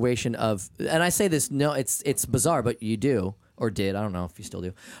situation of, and I say this, no, it's bizarre, but you do or did, I don't know if you still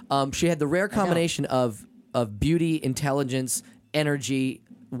do. She had the rare combination of beauty, intelligence, energy,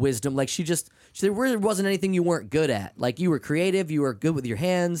 wisdom. Like there really wasn't anything you weren't good at. Like you were creative, you were good with your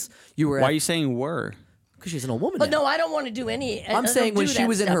hands. Why are you saying were? Because she's an old woman. But now. no, I don't want to do any. I'm saying when she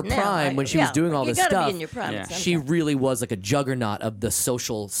was in her prime, when she was doing all you this gotta stuff, be in your prime at some she time. really was like a juggernaut of the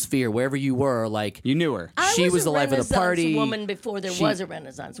social sphere. Wherever you were, like You knew her. I she was a the life of the Renaissance party. woman before there was a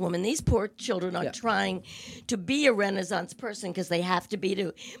Renaissance woman. These poor children are trying to be a Renaissance person because they have to be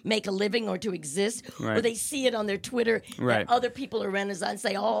to make a living or to exist, or Right. they see it on their Twitter Right. that other people are Renaissance.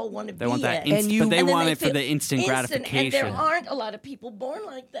 They all want to They be want that, it. And you- but they And then want it for feel the instant gratification. And there aren't a lot of people born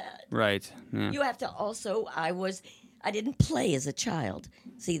like that. Right. Yeah. You have to also. I didn't play as a child.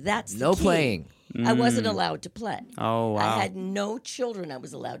 See, that's the No key. playing. I wasn't allowed to play. Oh, wow. I had no children I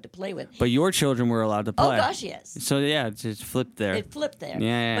was allowed to play with. But your children were allowed to play. Oh gosh, yes. So yeah, it's just flipped there. It flipped there.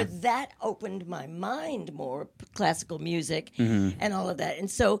 Yeah. But that opened my mind more, classical music Mm-hmm. and all of that. And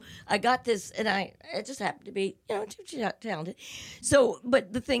so I got this, and I just happened to be, too talented. So,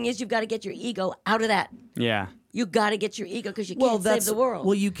 but the thing is, you've got to get your ego out of that. Yeah. You got to get your ego because you can't save the world.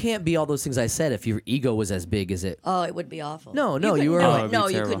 Well, you can't be all those things I said if your ego was as big as it. Oh, it would be awful. No, you couldn't were do right. it. it'd be No,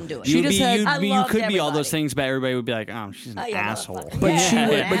 you terrible. couldn't do it. She You'd just be, had- you'd I be- you loved could be all those everybody. things, but everybody would be like, "Oh, she's an Oh, yeah, asshole." motherfucker. But Yeah, she an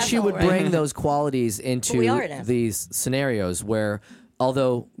would, asshole, right? bring those qualities into we are an asshole. these scenarios where,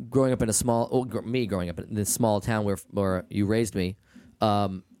 although growing up in me growing up in this small town where you raised me,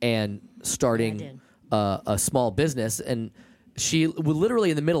 and starting a small business, and she was literally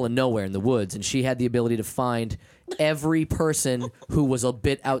in the middle of nowhere in the woods, and she had the ability to find every person who was a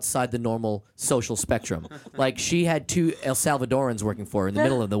bit outside the normal social spectrum. Like she had 2 El Salvadorans working for her in the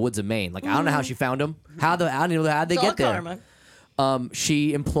middle of the woods of I don't know how she found them. I don't know how they It's get all there. karma.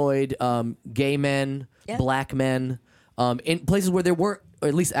 She employed gay men, Yeah. black men, in places where there weren't, or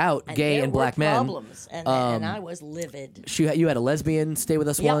at least out, And gay there and were black men. problems, and I was livid. You had a lesbian stay with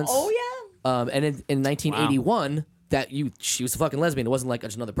us Yeah. once. Oh yeah. And in 1981, she was a fucking lesbian. It wasn't like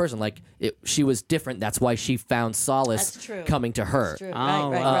just another person. Like she was different. That's why she found solace That's true. coming to her. That's true.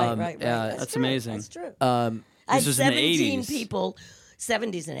 Oh, right. wow. Right. That's true. amazing. That's true. Um, I had was in the 17 80s. people,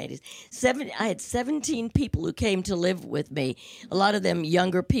 70s and 80s. I had 17 people who came to live with me. A lot of them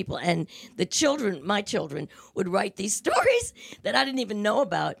younger people, and my children, would write these stories that I didn't even know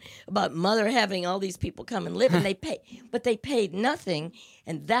about mother having all these people come and live, and they paid nothing,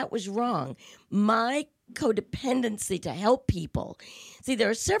 and that was wrong. My codependency to help people. See, there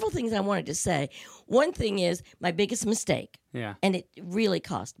are several things I wanted to say. One thing is my biggest mistake. Yeah. And it really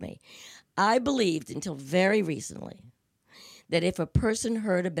cost me. I believed until very recently that if a person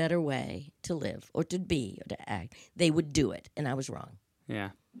heard a better way to live or to be or to act, they would do it. And I was wrong.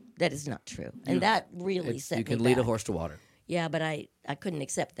 Yeah. That is not true. And that really set you me can lead a back. horse to water. Yeah, but I couldn't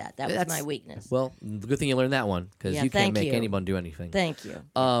accept that. That was my weakness. Well, good thing you learned that one because Yeah, you can't thank make you. anyone do anything. Thank you.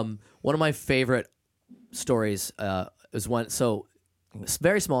 One of my favorite stories is one. So, it's a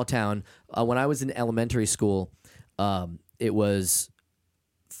very small town. When I was in elementary school, it was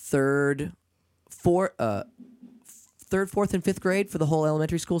third, fourth, and fifth grade for the whole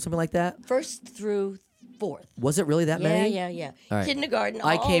elementary school, something like that. First through fourth. Was it really that many? Yeah. All right. Kindergarten.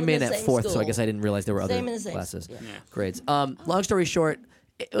 I all came in in the at same fourth, so I school. guess I didn't realize there were other Same in the same classes, school, yeah. grades. Long story short,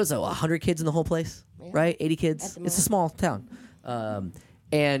 it was 100 kids in the whole place, right? 80 kids. At the It's a most. small town.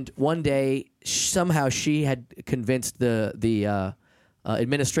 And one day, somehow she had convinced the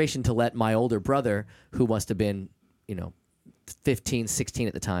administration to let my older brother, who must have been, 15, 16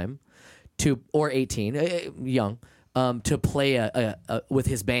 at the time, or 18, young, to play with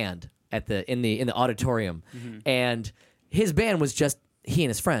his band in the auditorium, and his band was just he and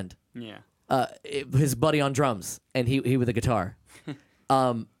his friend, Yeah. his buddy on drums, and he with a guitar,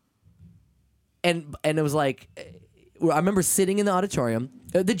 and it was like, I remember sitting in the auditorium,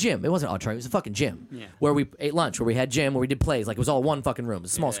 the gym. It wasn't an auditorium; it was a fucking gym, where we ate lunch, where we had gym, where we did plays. Like it was all one fucking room. It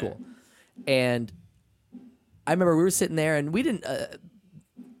was a small school, and I remember we were sitting there and we didn't.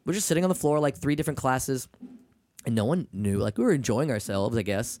 We're just sitting on the floor, like 3 different classes, and no one knew. Like we were enjoying ourselves, I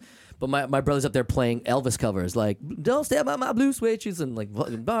guess. But my brother's up there playing Elvis covers, like "Don't Step on My Blue Switches" and like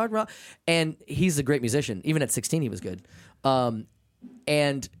and he's a great musician. Even at 16, he was good.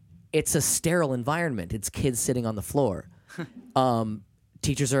 And it's a sterile environment. It's kids sitting on the floor.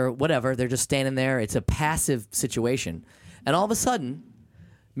 Teachers are whatever. They're just standing there. It's a passive situation. And all of a sudden,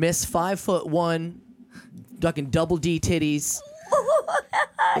 Miss 5'1", fucking double D titties,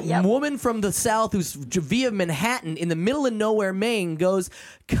 woman from the South who's via Manhattan in the middle of nowhere, Maine, goes,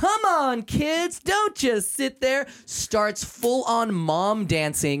 "Come on, kids, don't just sit there." Starts full on mom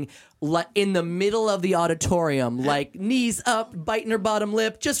dancing in the middle of the auditorium, like knees up, biting her bottom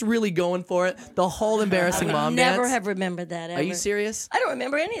lip, just really going for it. The whole embarrassing mom dance. Never have remembered that ever. Are you serious? I don't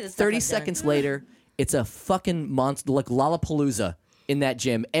remember any of this stuff. 30 I've seconds done. later, it's a fucking monster, like Lollapalooza in that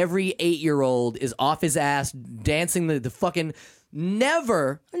gym. Every 8-year-old is off his ass, dancing the fucking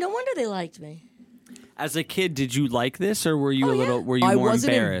never. No wonder they liked me. As a kid, did you like this, or were you Oh, a little? yeah. Were you I more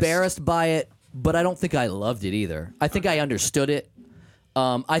wasn't embarrassed? embarrassed by it, but I don't think I loved it either. I think I understood it.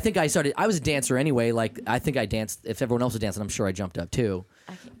 I think I was a dancer anyway. Like I think I danced. If everyone else was dancing, I'm sure I jumped up too.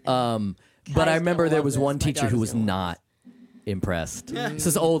 But I remember there was one teacher who was not impressed. It's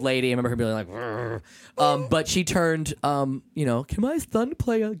this old lady. I remember her being like, but she turned, can my son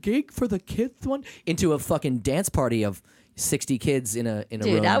play a gig for the kids one into a fucking dance party of 60 kids in a Dude,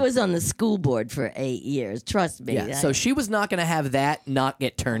 room. I was on the school board for 8 years. Trust me. Yeah, so she was not going to have that not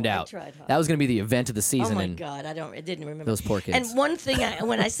get turned out. tried hard. That was going to be the event of the Oh season. my and God, I didn't remember those poor kids. And one thing,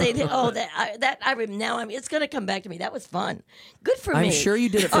 when I say that, it's going to come back to me. That was fun, good for me. I'm sure you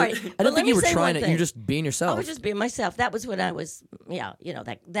did it. All right, I but don't let think me you were say trying one it. thing. You're just being yourself. I was just being myself. That was when I was,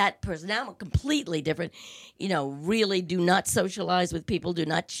 that person. Now I'm completely different. Really do not socialize with people. Do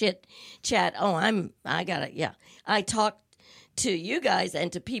not chat. I talk to you guys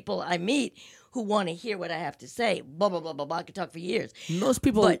and to people I meet who want to hear what I have to say. Blah, blah, blah, blah, blah. I could talk for years. Most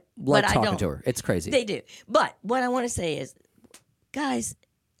people But like I talking don't. to her. It's crazy. They do. But what I want to say is, guys,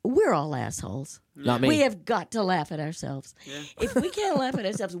 we're all assholes. Not me. We have got to laugh at ourselves. If we can't laugh at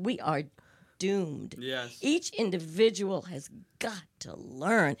ourselves, we are doomed. Yes. Each individual has got to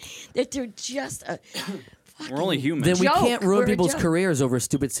learn that they're just a fucking We're only human. Then we joke. can't ruin We're a people's joke. careers over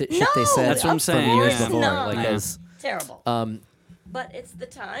stupid shit they No, said. That's what I'm from saying, years yeah. before. not. Like, as, Terrible. um, But it's the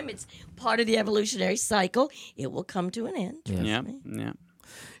time. It's part of the evolutionary cycle. It will come to an end. Trust yeah, me. yeah.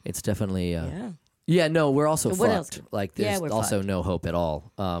 it's definitely. Yeah. Yeah, no, we're also What else? fucked. Like, Yeah, there's we're also fucked. no hope at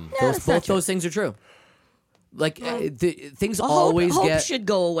all. that's not true. Those things are true. Like, things Hope, always hope get. should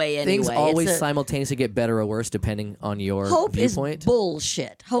go away anyway. Things always It's a- simultaneously get better or worse depending on your Hope viewpoint. is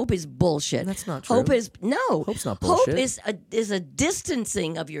bullshit. Hope is bullshit. That's not Hope true. is no. Hope's not Hope bullshit. is a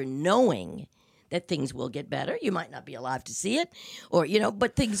distancing of your knowing that things will get better. You might not be alive to see it, or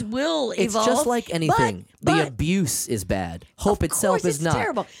but things will It's evolve. just like anything. But the abuse is bad. Hope itself course is it's not.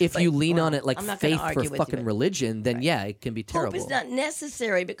 terrible. If But, you lean well, on it like I'm not gonna faith for argue with you, fucking but- religion, then yeah, it can be terrible. hope is not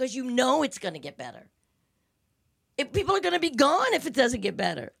necessary because you know it's going to get better. People are going to be gone if it doesn't get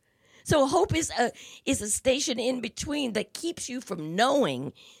better. So hope is a station in between that keeps you from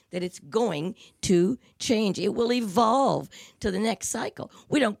knowing that it's going to change. It will evolve to the next cycle.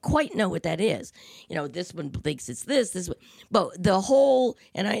 We don't quite know what that is. This one thinks it's this one. But the whole,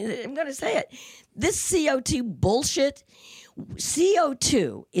 and I'm going to say it, this CO2 bullshit,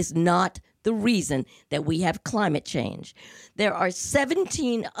 CO2 is not the reason that we have climate change. There are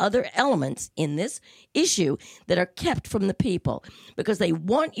 17 other elements in this issue that are kept from the people because they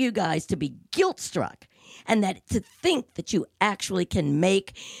want you guys to be guilt-struck and that to think that you actually can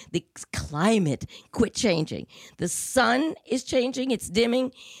make the climate quit changing. The sun is changing, it's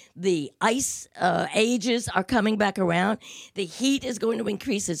dimming. The ice ages are coming back around. The heat is going to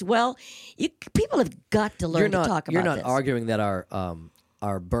increase as well. People have got to learn to talk about You're not this. arguing that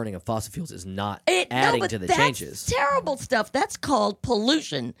our burning of fossil fuels is not No, adding but to the that's changes. terrible stuff. That's called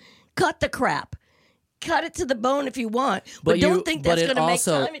pollution. Cut the crap. Cut it to the bone if you want, but don't think that's going to make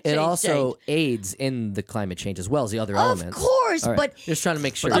climate change. It also change. aids in the climate change as well as the other Of elements. course, All right. but just trying to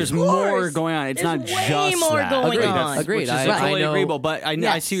make sure. But there's Of more course. going on. It's There's not way just more that. going Agreed. on. Agreed. Which is I totally know- agreeable. But I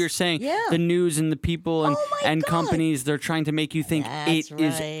Yes. see what you're saying. Yeah. The news and the people and, Oh my and God. companies, they're trying to make you think That's it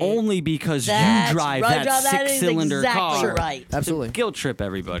is right. only because That's you drive right. that That is six-cylinder exactly car. right. Absolutely. Guilt trip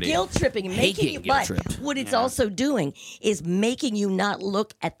everybody. Guilt tripping, making you. getting But guilt-tripped. what it's also doing is making you not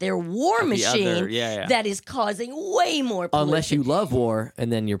look at their war machine other, yeah. that is causing way more pollution. Unless you love war,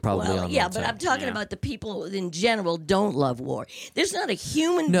 and then you're probably on yeah, that but side. I'm talking about the people in general don't love war. There's not a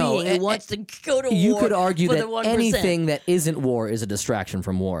human being who wants to go to you war could argue for that the 1%. anything that isn't war is a distraction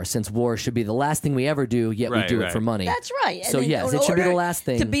from war, since war should be the last thing we ever do, yet we do it for money. That's right. So and yes, in it should be the order last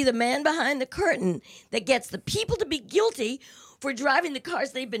thing. to be the man behind the curtain that gets the people to be guilty for driving the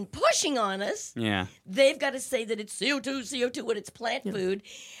cars they've been pushing on us. Yeah. They've got to say that it's CO2 when it's plant food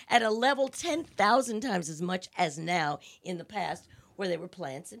at a level 10,000 times as much as now in the past where they were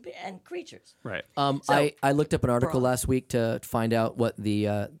plants and creatures. Right. I looked up an article last week to find out what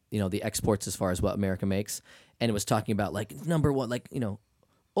the the exports as far as what America makes, and it was talking about like number one, like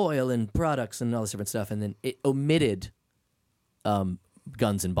oil and products and all this different stuff, and then it omitted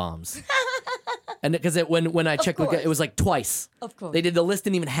guns and bombs. And because when I checked, it was like twice. Of course. They did the list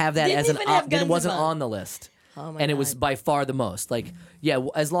didn't even have that as an option. It wasn't bombs. on the list. Oh my and it was God. by far the most. Like,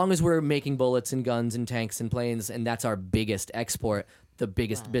 as long as we're making bullets and guns and tanks and planes, and that's our biggest export, the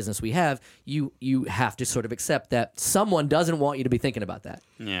biggest business we have, you have to sort of accept that someone doesn't want you to be thinking about that.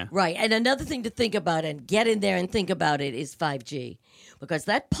 Yeah. Right. And another thing to think about and get in there and think about it is 5G. Because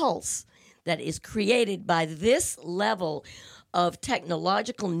that pulse that is created by this level of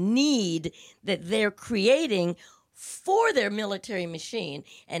technological need that they're creating for their military machine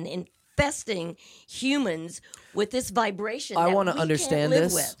and infesting humans with this vibration I want to understand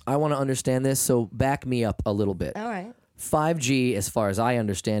this. With. I want to understand this, so back me up a little bit. All right. 5G, as far as I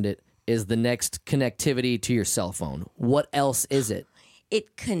understand it, is the next connectivity to your cell phone. What else is it?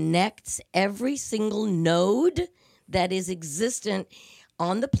 It connects every single node that is existent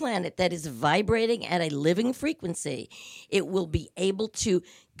on the planet that is vibrating at a living frequency. It will be able to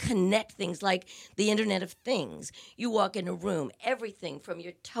connect things like the Internet of Things. You walk in a room, everything from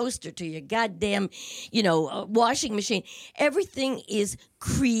your toaster to your goddamn, washing machine, everything is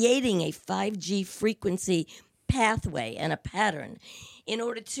creating a 5G frequency pathway and a pattern in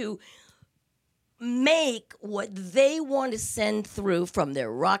order to make what they want to send through from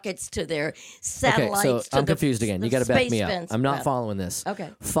their rockets to their satellites. Okay, so I'm confused again. You got to back me up. fence. I'm not following this. Okay.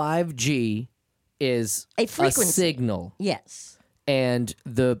 5G is A frequency. signal, Yes. and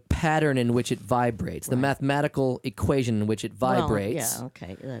the pattern in which it vibrates, the mathematical equation in which it vibrates, Well,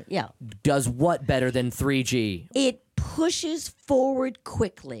 yeah, okay. Yeah. does what better than 3G? It pushes forward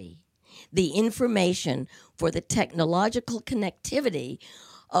quickly the information for the technological connectivity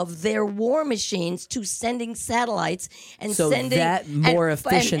of their war machines to sending satellites and So sending that more and-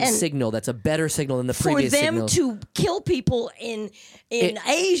 efficient and signal, that's a better signal than the for previous them signal. to kill people in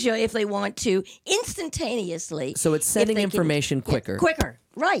Asia if they want to instantaneously. So it's if sending they can- information quicker. Quicker,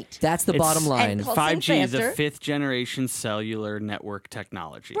 right? That's the bottom line. and pulse- 5G is faster. the fifth generation cellular network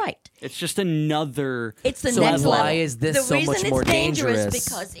technology. Right. It's just another. It's the So next why level. is this the so reason much it's more dangerous? dangerous?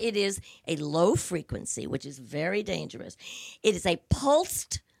 Because it is a low frequency, which is very dangerous. It is a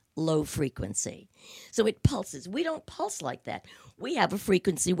pulsed low frequency. So it pulses. We don't pulse like that. We have a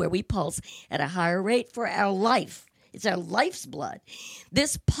frequency where we pulse at a higher rate for our life. It's our life's blood.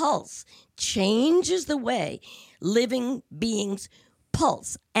 This pulse changes the way living beings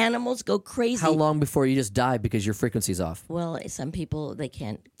pulse. Animals go crazy. How long before you just die because your frequency's off? Well, some people, they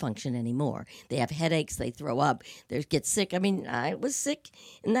can't function anymore. They have headaches. They throw up. They get sick. I mean, I was sick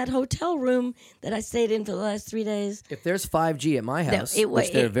in that hotel room that I stayed in for the last 3 days. If there's 5G at my house, it-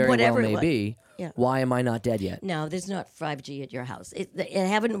 which there very well whatever it may was. be, Yeah. why am I not dead yet? No, there's not 5G at your house. They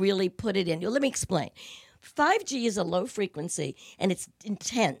haven't really put it in. Let me explain. 5G is a low frequency, and it's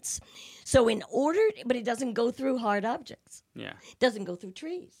intense. So but it doesn't go through hard objects. Yeah. It doesn't go through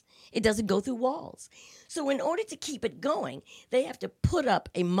trees. It doesn't go through walls. So in order to keep it going, they have to put up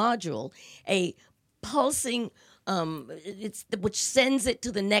a module, a pulsing, which sends it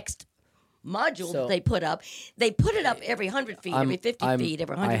to the next module So- that they put up. They put it up every 100 feet, every 50 feet,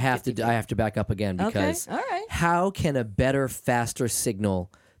 every 150 feet. I have to back up again because all right. how can a better, faster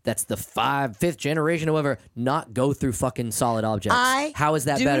signal that's the fifth generation or whatever not go through fucking solid objects? I How is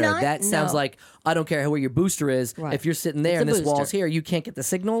that do better? not That sounds know. like I don't care where your booster is. Right. If you're sitting there It's and a this wall's booster. here, you can't get the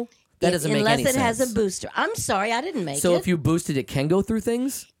signal. That doesn't make any sense. Unless it has a booster. I'm sorry, I didn't make So it. if you boosted, it can go through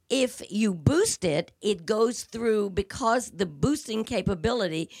things. If you boost it, it goes through because the boosting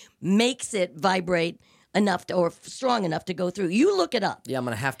capability makes it vibrate enough or strong enough to go through. You look it up. Yeah, I'm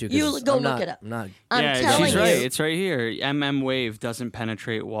gonna have to. 'cause You go I'm look not- it up. I'm not. I'm yeah, telling she's you. right. It's right here. wave doesn't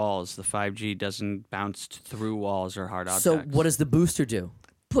penetrate walls. The 5G doesn't bounce through walls or hard objects. So what does the booster do?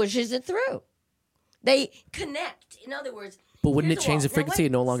 Pushes it through. They connect. In other words, But wouldn't here's it change wall. the frequency Now,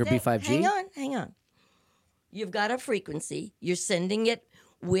 and no longer be stay- 5G? Hang on. You've got a frequency. You're sending it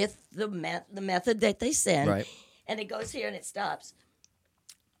with the method that they send. Right. And it goes here and it stops.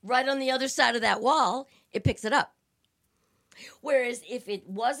 right on the other side of that wall, it picks it up. Whereas if it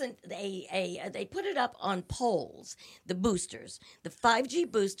wasn't they put it up on poles, the boosters. The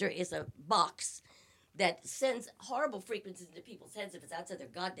 5G booster is a box that sends horrible frequencies into people's heads if it's outside their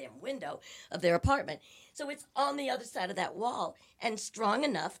goddamn window of their apartment. So it's on the other side of that wall and strong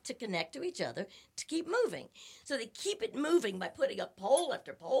enough to connect to each other to keep moving. So they keep it moving by putting up pole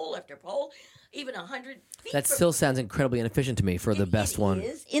after pole after pole, even 100 feet. That still sounds incredibly inefficient to me for the best one. It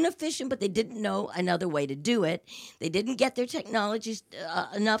is inefficient, but they didn't know another way to do it. They didn't get their technologies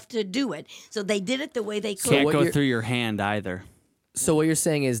enough to do it. So they did it the way they could. Can't go through your hand either. So what you're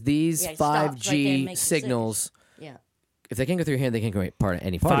saying is these Yeah, it stops right there and 5G makes signals, Yeah. if they can't go through your hand, they can't go part of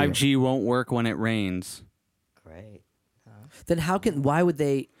any part of your 5G won't work when it rains. Great. Then why would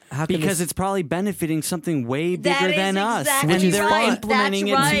they? How can Because this, it's probably benefiting something way That bigger is than us. exactly And they're right. implementing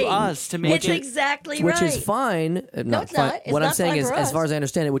That's it to right. us to make It's it. exactly which right. is fine. No, it's fine. not. It's What I'm not saying fine is, for as us. far as I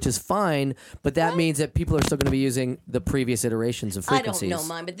understand it, which is fine, but that means that people are still going to be using the previous iterations of I frequencies. don't know,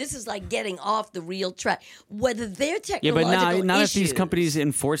 mine, but this is like getting off the real track. Whether they're Yeah, but technological not if these issues- companies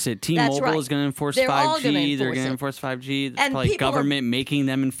enforce it. That's T-Mobile right. is going to enforce They're all 5G. gonna They're enforce going to it. enforce 5G. There's And probably people are- government making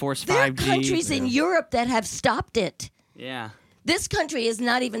them enforce There are 5G. countries in Europe that have stopped it. Yeah. This country has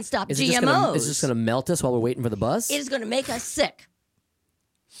not even stopped Is it GMOs. just going to melt us while we're waiting for the bus? It is going to make us sick.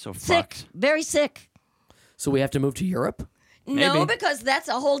 So Sick. fucked. Very sick. So we have to move to Europe? No, Maybe. because that's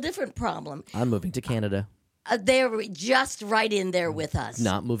a whole different problem. I'm moving to Canada. They're just right in there with us.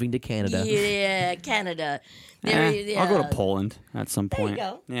 Not moving to Canada. Yeah, Canada. They're- yeah. I'll go to Poland at some There you point.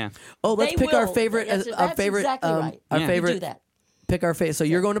 go. Yeah. Oh, let's They pick our will. favorite. That's our favorite. exactly right. Our Yeah. You favorite. do that. Pick our favorite. So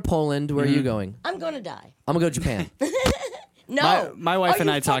you're going to Poland. Where are you going? I'm going to die. I'm gonna go to Japan. No. My wife Are and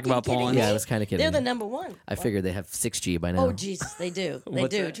you I talk fucking about kidding Poland. me? Yeah, I was kinda kidding. They're the number one. I figured they have 6G by now. Oh, Jesus, they do. They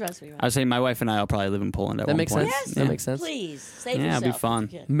What's do. that? Trust me. I was saying my wife and I will probably live in Poland at That one makes point. sense. Yes. That makes sense. Please, save Yeah, yourself. it'd be fun.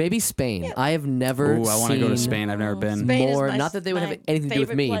 if you can. Maybe Spain. I have never Ooh, I want to seen go to Spain. I've never been. Spain is more. my- Not that they would my have anything to do with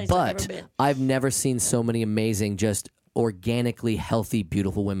favorite me, place I've but ever been. I've never seen so many amazing, just organically healthy,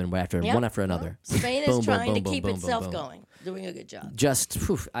 beautiful women one after another. Spain is Boom, boom, trying boom, to keep boom, boom, itself boom. going, doing a good job. Just,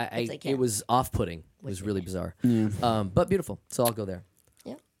 phew, they can. it was off-putting. It was really bizarre, but beautiful. So I'll go there.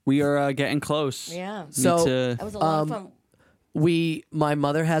 Yeah, We are getting close. yeah. Need So- to- That was a lot of fun. My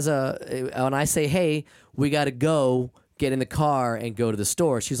mother has when I say, hey, we got to go, get in the car and go to the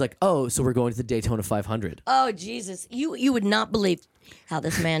store. She's like, oh, so we're going to the Daytona 500. Oh Jesus, you would not believe how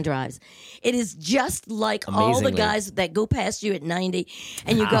this man drives. It is just like all the Amazingly. guys that go past you at 90,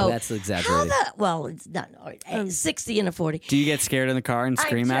 and you Wow, go. that's exaggerated. Well, it's not 60 and a 40. Do you get scared in the car and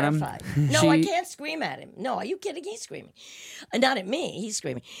scream I'm at him? terrified. No, I She- can't scream at him. No, are you kidding? He's screaming. Not at me. He's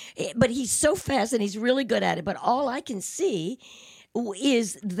screaming. But he's so fast and he's really good at it. But all I can see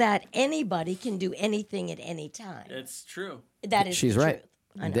is that anybody can do anything at any time. It's true. That is She's the right. truth.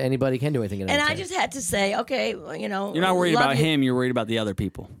 I know. Anybody can do anything. At And any I time. just had to say, okay, You're not worried love about you. him. You're worried about the other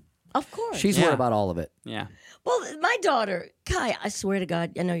people. Of course. She's Yeah. worried about all of it. Yeah. Well, my daughter, Kai, I swear to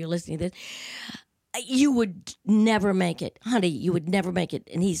God, I know you're listening to this. You would never make it, honey. You would never make it.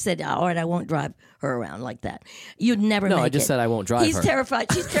 And he said, "All right, I won't drive her around like that. You'd never No, make it." I just said I won't drive He's her. terrified.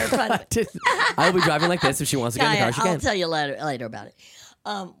 She's terrified. I'll be driving like this if she wants to get in the Kai, car. She I'll can. tell you later about it.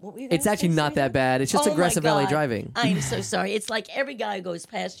 What were you It's gonna actually say, not that sweetie? bad. It's just Oh my aggressive LA God. driving. I'm so sorry. It's like every guy who goes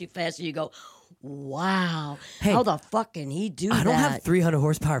past you faster, you go, wow, Hey, how the fuck can he do I don't that? have 300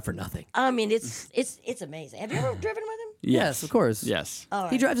 horsepower for nothing. I mean, it's amazing. Have you ever driven with him? Yes, of course. Yes. All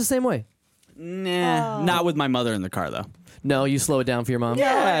He right. drives the same way. Nah. Not with my mother in the car, though. No, you slow it down for your mom.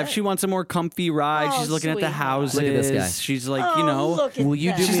 Yeah, if she wants a more comfy ride, Oh, she's looking at the sweetheart. houses. Look at this guy. She's like, Oh, you know, look at Will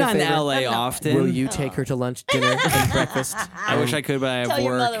you that. do she's me a not in favor? LA I'm not. often. Will you take her to lunch, dinner, and breakfast? I wish I could, but I have Tell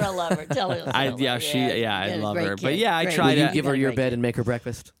your work. mother I love her. Tell her. I love her. I love great her. kid. But yeah, I Great try Will kid. to you give her got a your great bed kid. and make her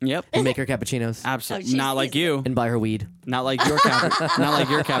breakfast? Yep. And make her cappuccinos? Absolutely. Oh, she's- Not like you. And buy her weed? Not like your not like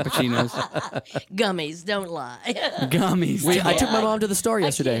your cappuccinos. Gummies, don't lie. Gummies. I took my mom to the store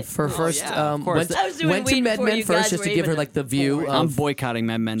yesterday can't- for first. yeah, of course. I was doing went to weed Med before Men you first guys just to were give her even like the view. born. I'm Of, boycotting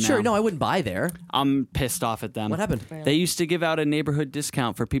Med Men now. sure, no, I wouldn't buy there. I'm pissed off at them. What happened? They used to give out a neighborhood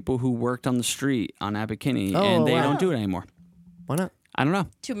discount for people who worked on the street on Abercrombie, Oh, and they wow. don't do it anymore. Why not? I don't know.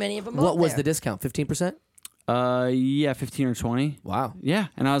 Too many of them. What out was there. the discount? 15%? Yeah, 15 or 20. Wow. Yeah,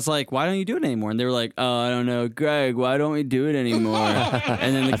 and I was like, "Why don't you do it anymore?" And they were like, "Oh, I don't know, Greg. Why don't we do it anymore?"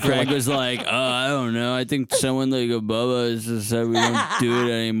 And then Greg was like, "Oh, I don't know. I think someone like above us just said we don't do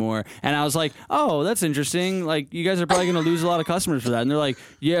it anymore." And I was like, "Oh, that's interesting. Like, you guys are probably going to lose a lot of customers for that." And they're like,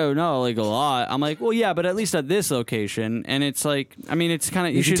 "Yeah, no, like a lot." I'm like, "Well, yeah, but at least at this location." And it's like, I mean, it's kind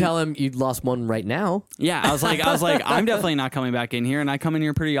of You should tell him you lost one right now. Yeah, I was like, I'm definitely not coming back in here, and I come in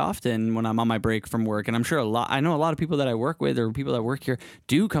here pretty often when I'm on my break from work, and I'm sure a I know a lot of people that I work with or people that work here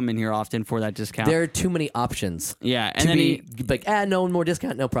do come in here often for that discount. There are too many options. Yeah, and to then be like, no more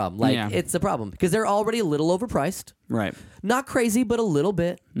discount, no problem. Like, Yeah. it's a problem because they're already a little overpriced. right. Not crazy, but a little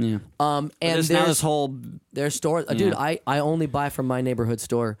bit. Yeah. And There's now this whole their store, dude. I only buy from my neighborhood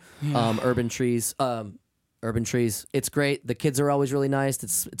store, Urban Trees. Urban Trees. It's great. The kids are always really nice.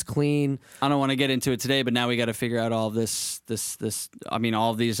 It's clean. I don't want to get into it today, but now we got to figure out all of this. I mean,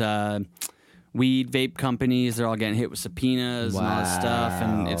 all of these weed vape companies. They're all getting hit with subpoenas and all this stuff,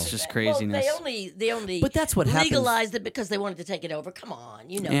 and it's just craziness. Well, they only. But that's what happens. legalized it because they wanted to take it over. Come on,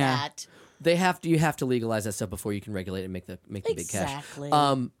 you know Yeah. that. You have to legalize that stuff before you can regulate and make the big cash. Exactly.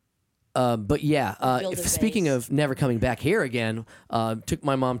 But yeah, Build a speaking base. of never coming back here again, took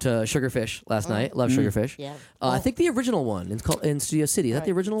my mom to Sugarfish last night. Love Sugarfish. Yeah. I think the original one. It's called in Studio City. Is that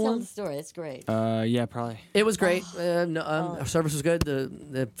the original Tell one? the story. It's great. Yeah, probably. It was great. Our service was good.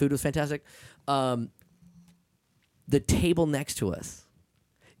 The food was fantastic. The table next to us,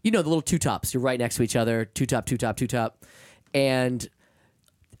 the little two tops. You're right next to each other. Two top, and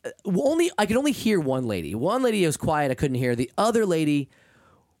I could only hear one lady. One lady was quiet. I couldn't hear. The other lady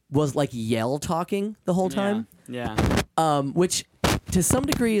was like yell talking the whole time. Yeah. Which to some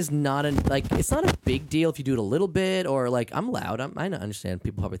degree is not it's not a big deal if you do it a little bit or like I'm loud. I understand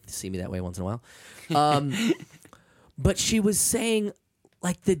people probably see me that way once in a while. But she was saying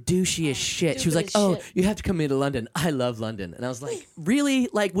like the douchiest shit. She was like, Stupidest "Oh, shit. you have to come into London. I love London." And I was like, "Really?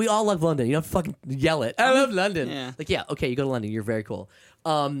 Like we all love London. You don't fucking yell it. I love London." Yeah. Like, yeah, okay, you go to London. You're very cool.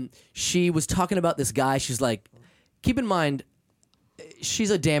 She was talking about this guy. She's like, keep in mind,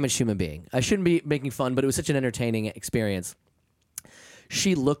 she's a damaged human being. I shouldn't be making fun, but it was such an entertaining experience.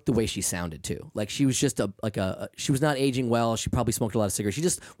 She looked the way she sounded too. Like she was just she was not aging well. She probably smoked a lot of cigarettes. She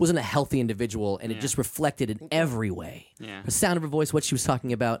just wasn't a healthy individual, and it just reflected in every way. Yeah. The sound of her voice, what she was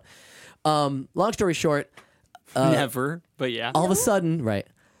talking about. Long story short, Never, but yeah. all of a sudden, right,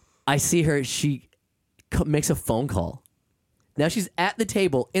 I see her. She makes a phone call. Now she's at the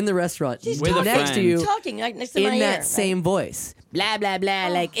table in the restaurant She's With a next to friend. you talking right next to my in ear. that right? same voice. Blah, blah, blah.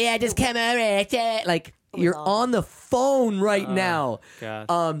 Like, yeah, just come over. Like, you're God. on the phone right now.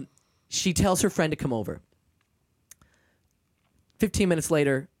 God. She tells her friend to come over. 15 minutes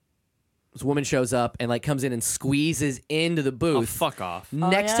later, this woman shows up and like comes in and squeezes into the Oh, booth fuck off.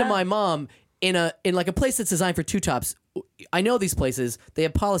 next to yeah? my mom in like a place that's designed for two tops. I know these places, they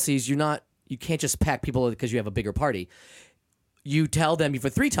have policies. You can't just pack people because you have a bigger party. You tell them you have a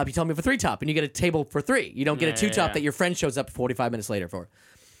three top, you tell them you have a three top, and you get a table for three. You don't get a two top that your friend shows up 45 minutes later for.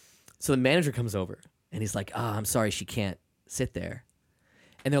 So the manager comes over and he's like, I'm sorry, she can't sit there.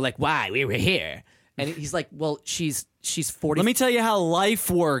 And they're like, why? We were here. And he's like, well, she's 40. Let me tell you how life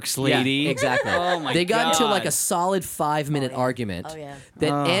works, lady. Yeah, exactly. Oh my They got into God. like a solid 5-minute argument Oh, yeah.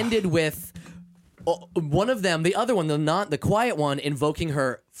 that ended with one of them, the other one, the quiet one, invoking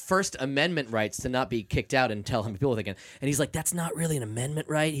her First Amendment rights to not be kicked out and tell him people again. And he's like, that's not really an amendment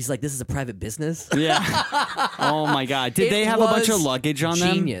right. He's like, this is a private business. Yeah. Oh my God. Did It they have a bunch of was luggage on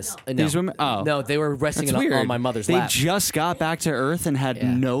them? Genius. No. These women? Oh. No, they were resting That's it weird. on my mother's They lap. just got back to Earth and had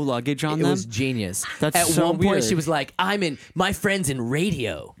no luggage on It them? was genius. That's At so one point, weird. she was like, my friend's in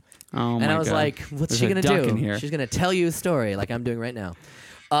radio. Oh my And I was God. like, what's There's she a going to duck do? in here. She's going to tell you a story like I'm doing right now.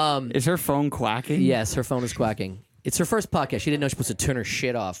 Is her phone quacking? Yes, her phone is quacking. It's her first podcast. She didn't know she was supposed to turn her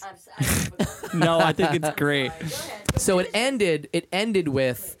shit off. No, I think it's great. So it ended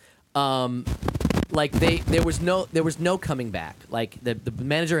with like there was no coming back. Like the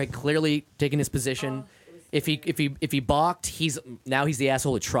manager had clearly taken his position. If he balked, he's the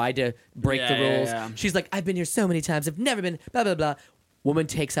asshole who tried to break the Yeah, rules. yeah. She's like, I've been here so many times. I've never been blah blah blah. Woman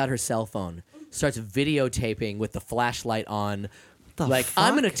takes out her cell phone, starts videotaping with the flashlight on. Like,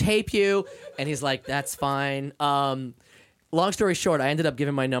 I'm gonna tape you, and he's like, that's fine. Long story short, I ended up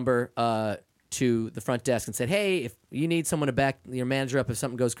giving my number to the front desk and said, hey, if you need someone to back your manager up if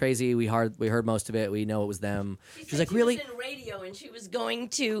something goes crazy, we heard most of it. We know it was them. She's like, really? She was in radio, and she was going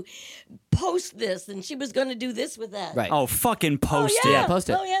to post this, and she was going to do this with that. Right. Oh, fucking post yeah. it. Yeah, post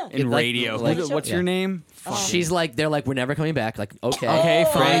it. Oh, yeah. In Like- radio. like- What's yeah. your name? She's like, they're like, we're never coming back. Like, okay. Okay,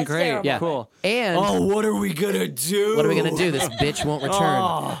 Oh, fine, that's great. terrible. Yeah. Cool. And Oh, what are we gonna do? what are we gonna do? This bitch won't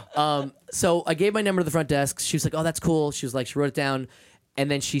return. So I gave my number to the front desk. She was like, "Oh, that's cool." She was like, she wrote it down, and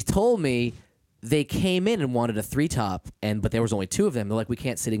then she told me they came in and wanted a 3-top, but there was only 2 of them. They're like, "We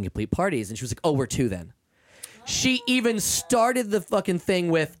can't sit in complete parties," and she was like, "Oh, we're 2 then." She even started the fucking thing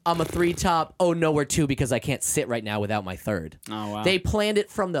with, "I'm a 3-top. Oh no, we're 2 because I can't sit right now without my 3rd." Oh, wow. They planned it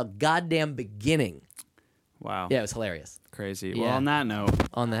from the goddamn beginning. Wow. Yeah, it was hilarious. crazy. Yeah. Well, on that note,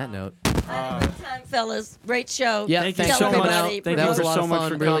 On that note, Had a good time, fellas. Great show. Yeah, thank you thanks Tell so for coming everybody, out. Thank That you was a lot so of much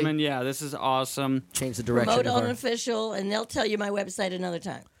fun, for really. coming. Yeah, this is awesome. change the direction. Promote of our- Unofficial, and they'll tell you my website another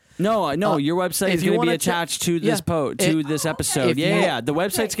time. No, your website if is you going to be wanna attached to this this episode. If Yeah, you- yeah. The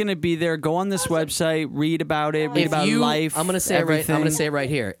website's going to be there. Go on this website, read about it, read about life. I'm gonna say it right. I'm everything. gonna say it right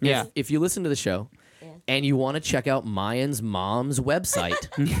here. Yeah. If you listen to the show, and you want to check out Myan's mom's website,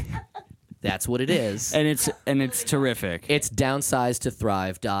 that's what it is. and it's terrific. It's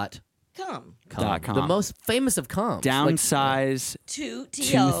downsizetothrive.com. Come The most famous of coms. Downsize to to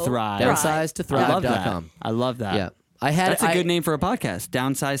T-O. thrive. Downsizetothrive.com. I love that. Yeah. That's a good name for a podcast.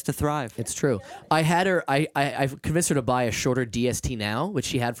 Downsize to thrive. It's true. I had her. I convinced her to buy a shorter DST now, which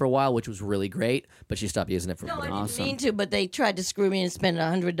she had for a while, which was really great. But she stopped using it for. No, I didn't Awesome. mean to, but they tried to screw me and spend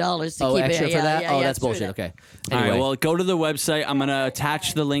 $100 to keep extra it. for that? Yeah, That's screw bullshit. that. Okay. All Anyway, right. Well, go to the website. I'm gonna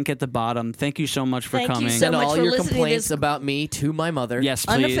attach the link at the bottom. Thank you so much for Thank you coming. so send much all for your listening to complaints this- about me to my mother. Yes,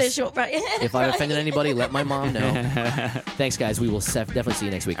 please. Unofficial, right? If I offended anybody, let my mom know. Thanks, guys. We will definitely see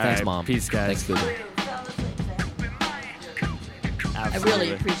you next week. All Thanks, right, Mom. peace, guys. Thanks, Google. I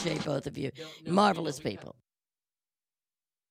really appreciate both of you. Marvelous people.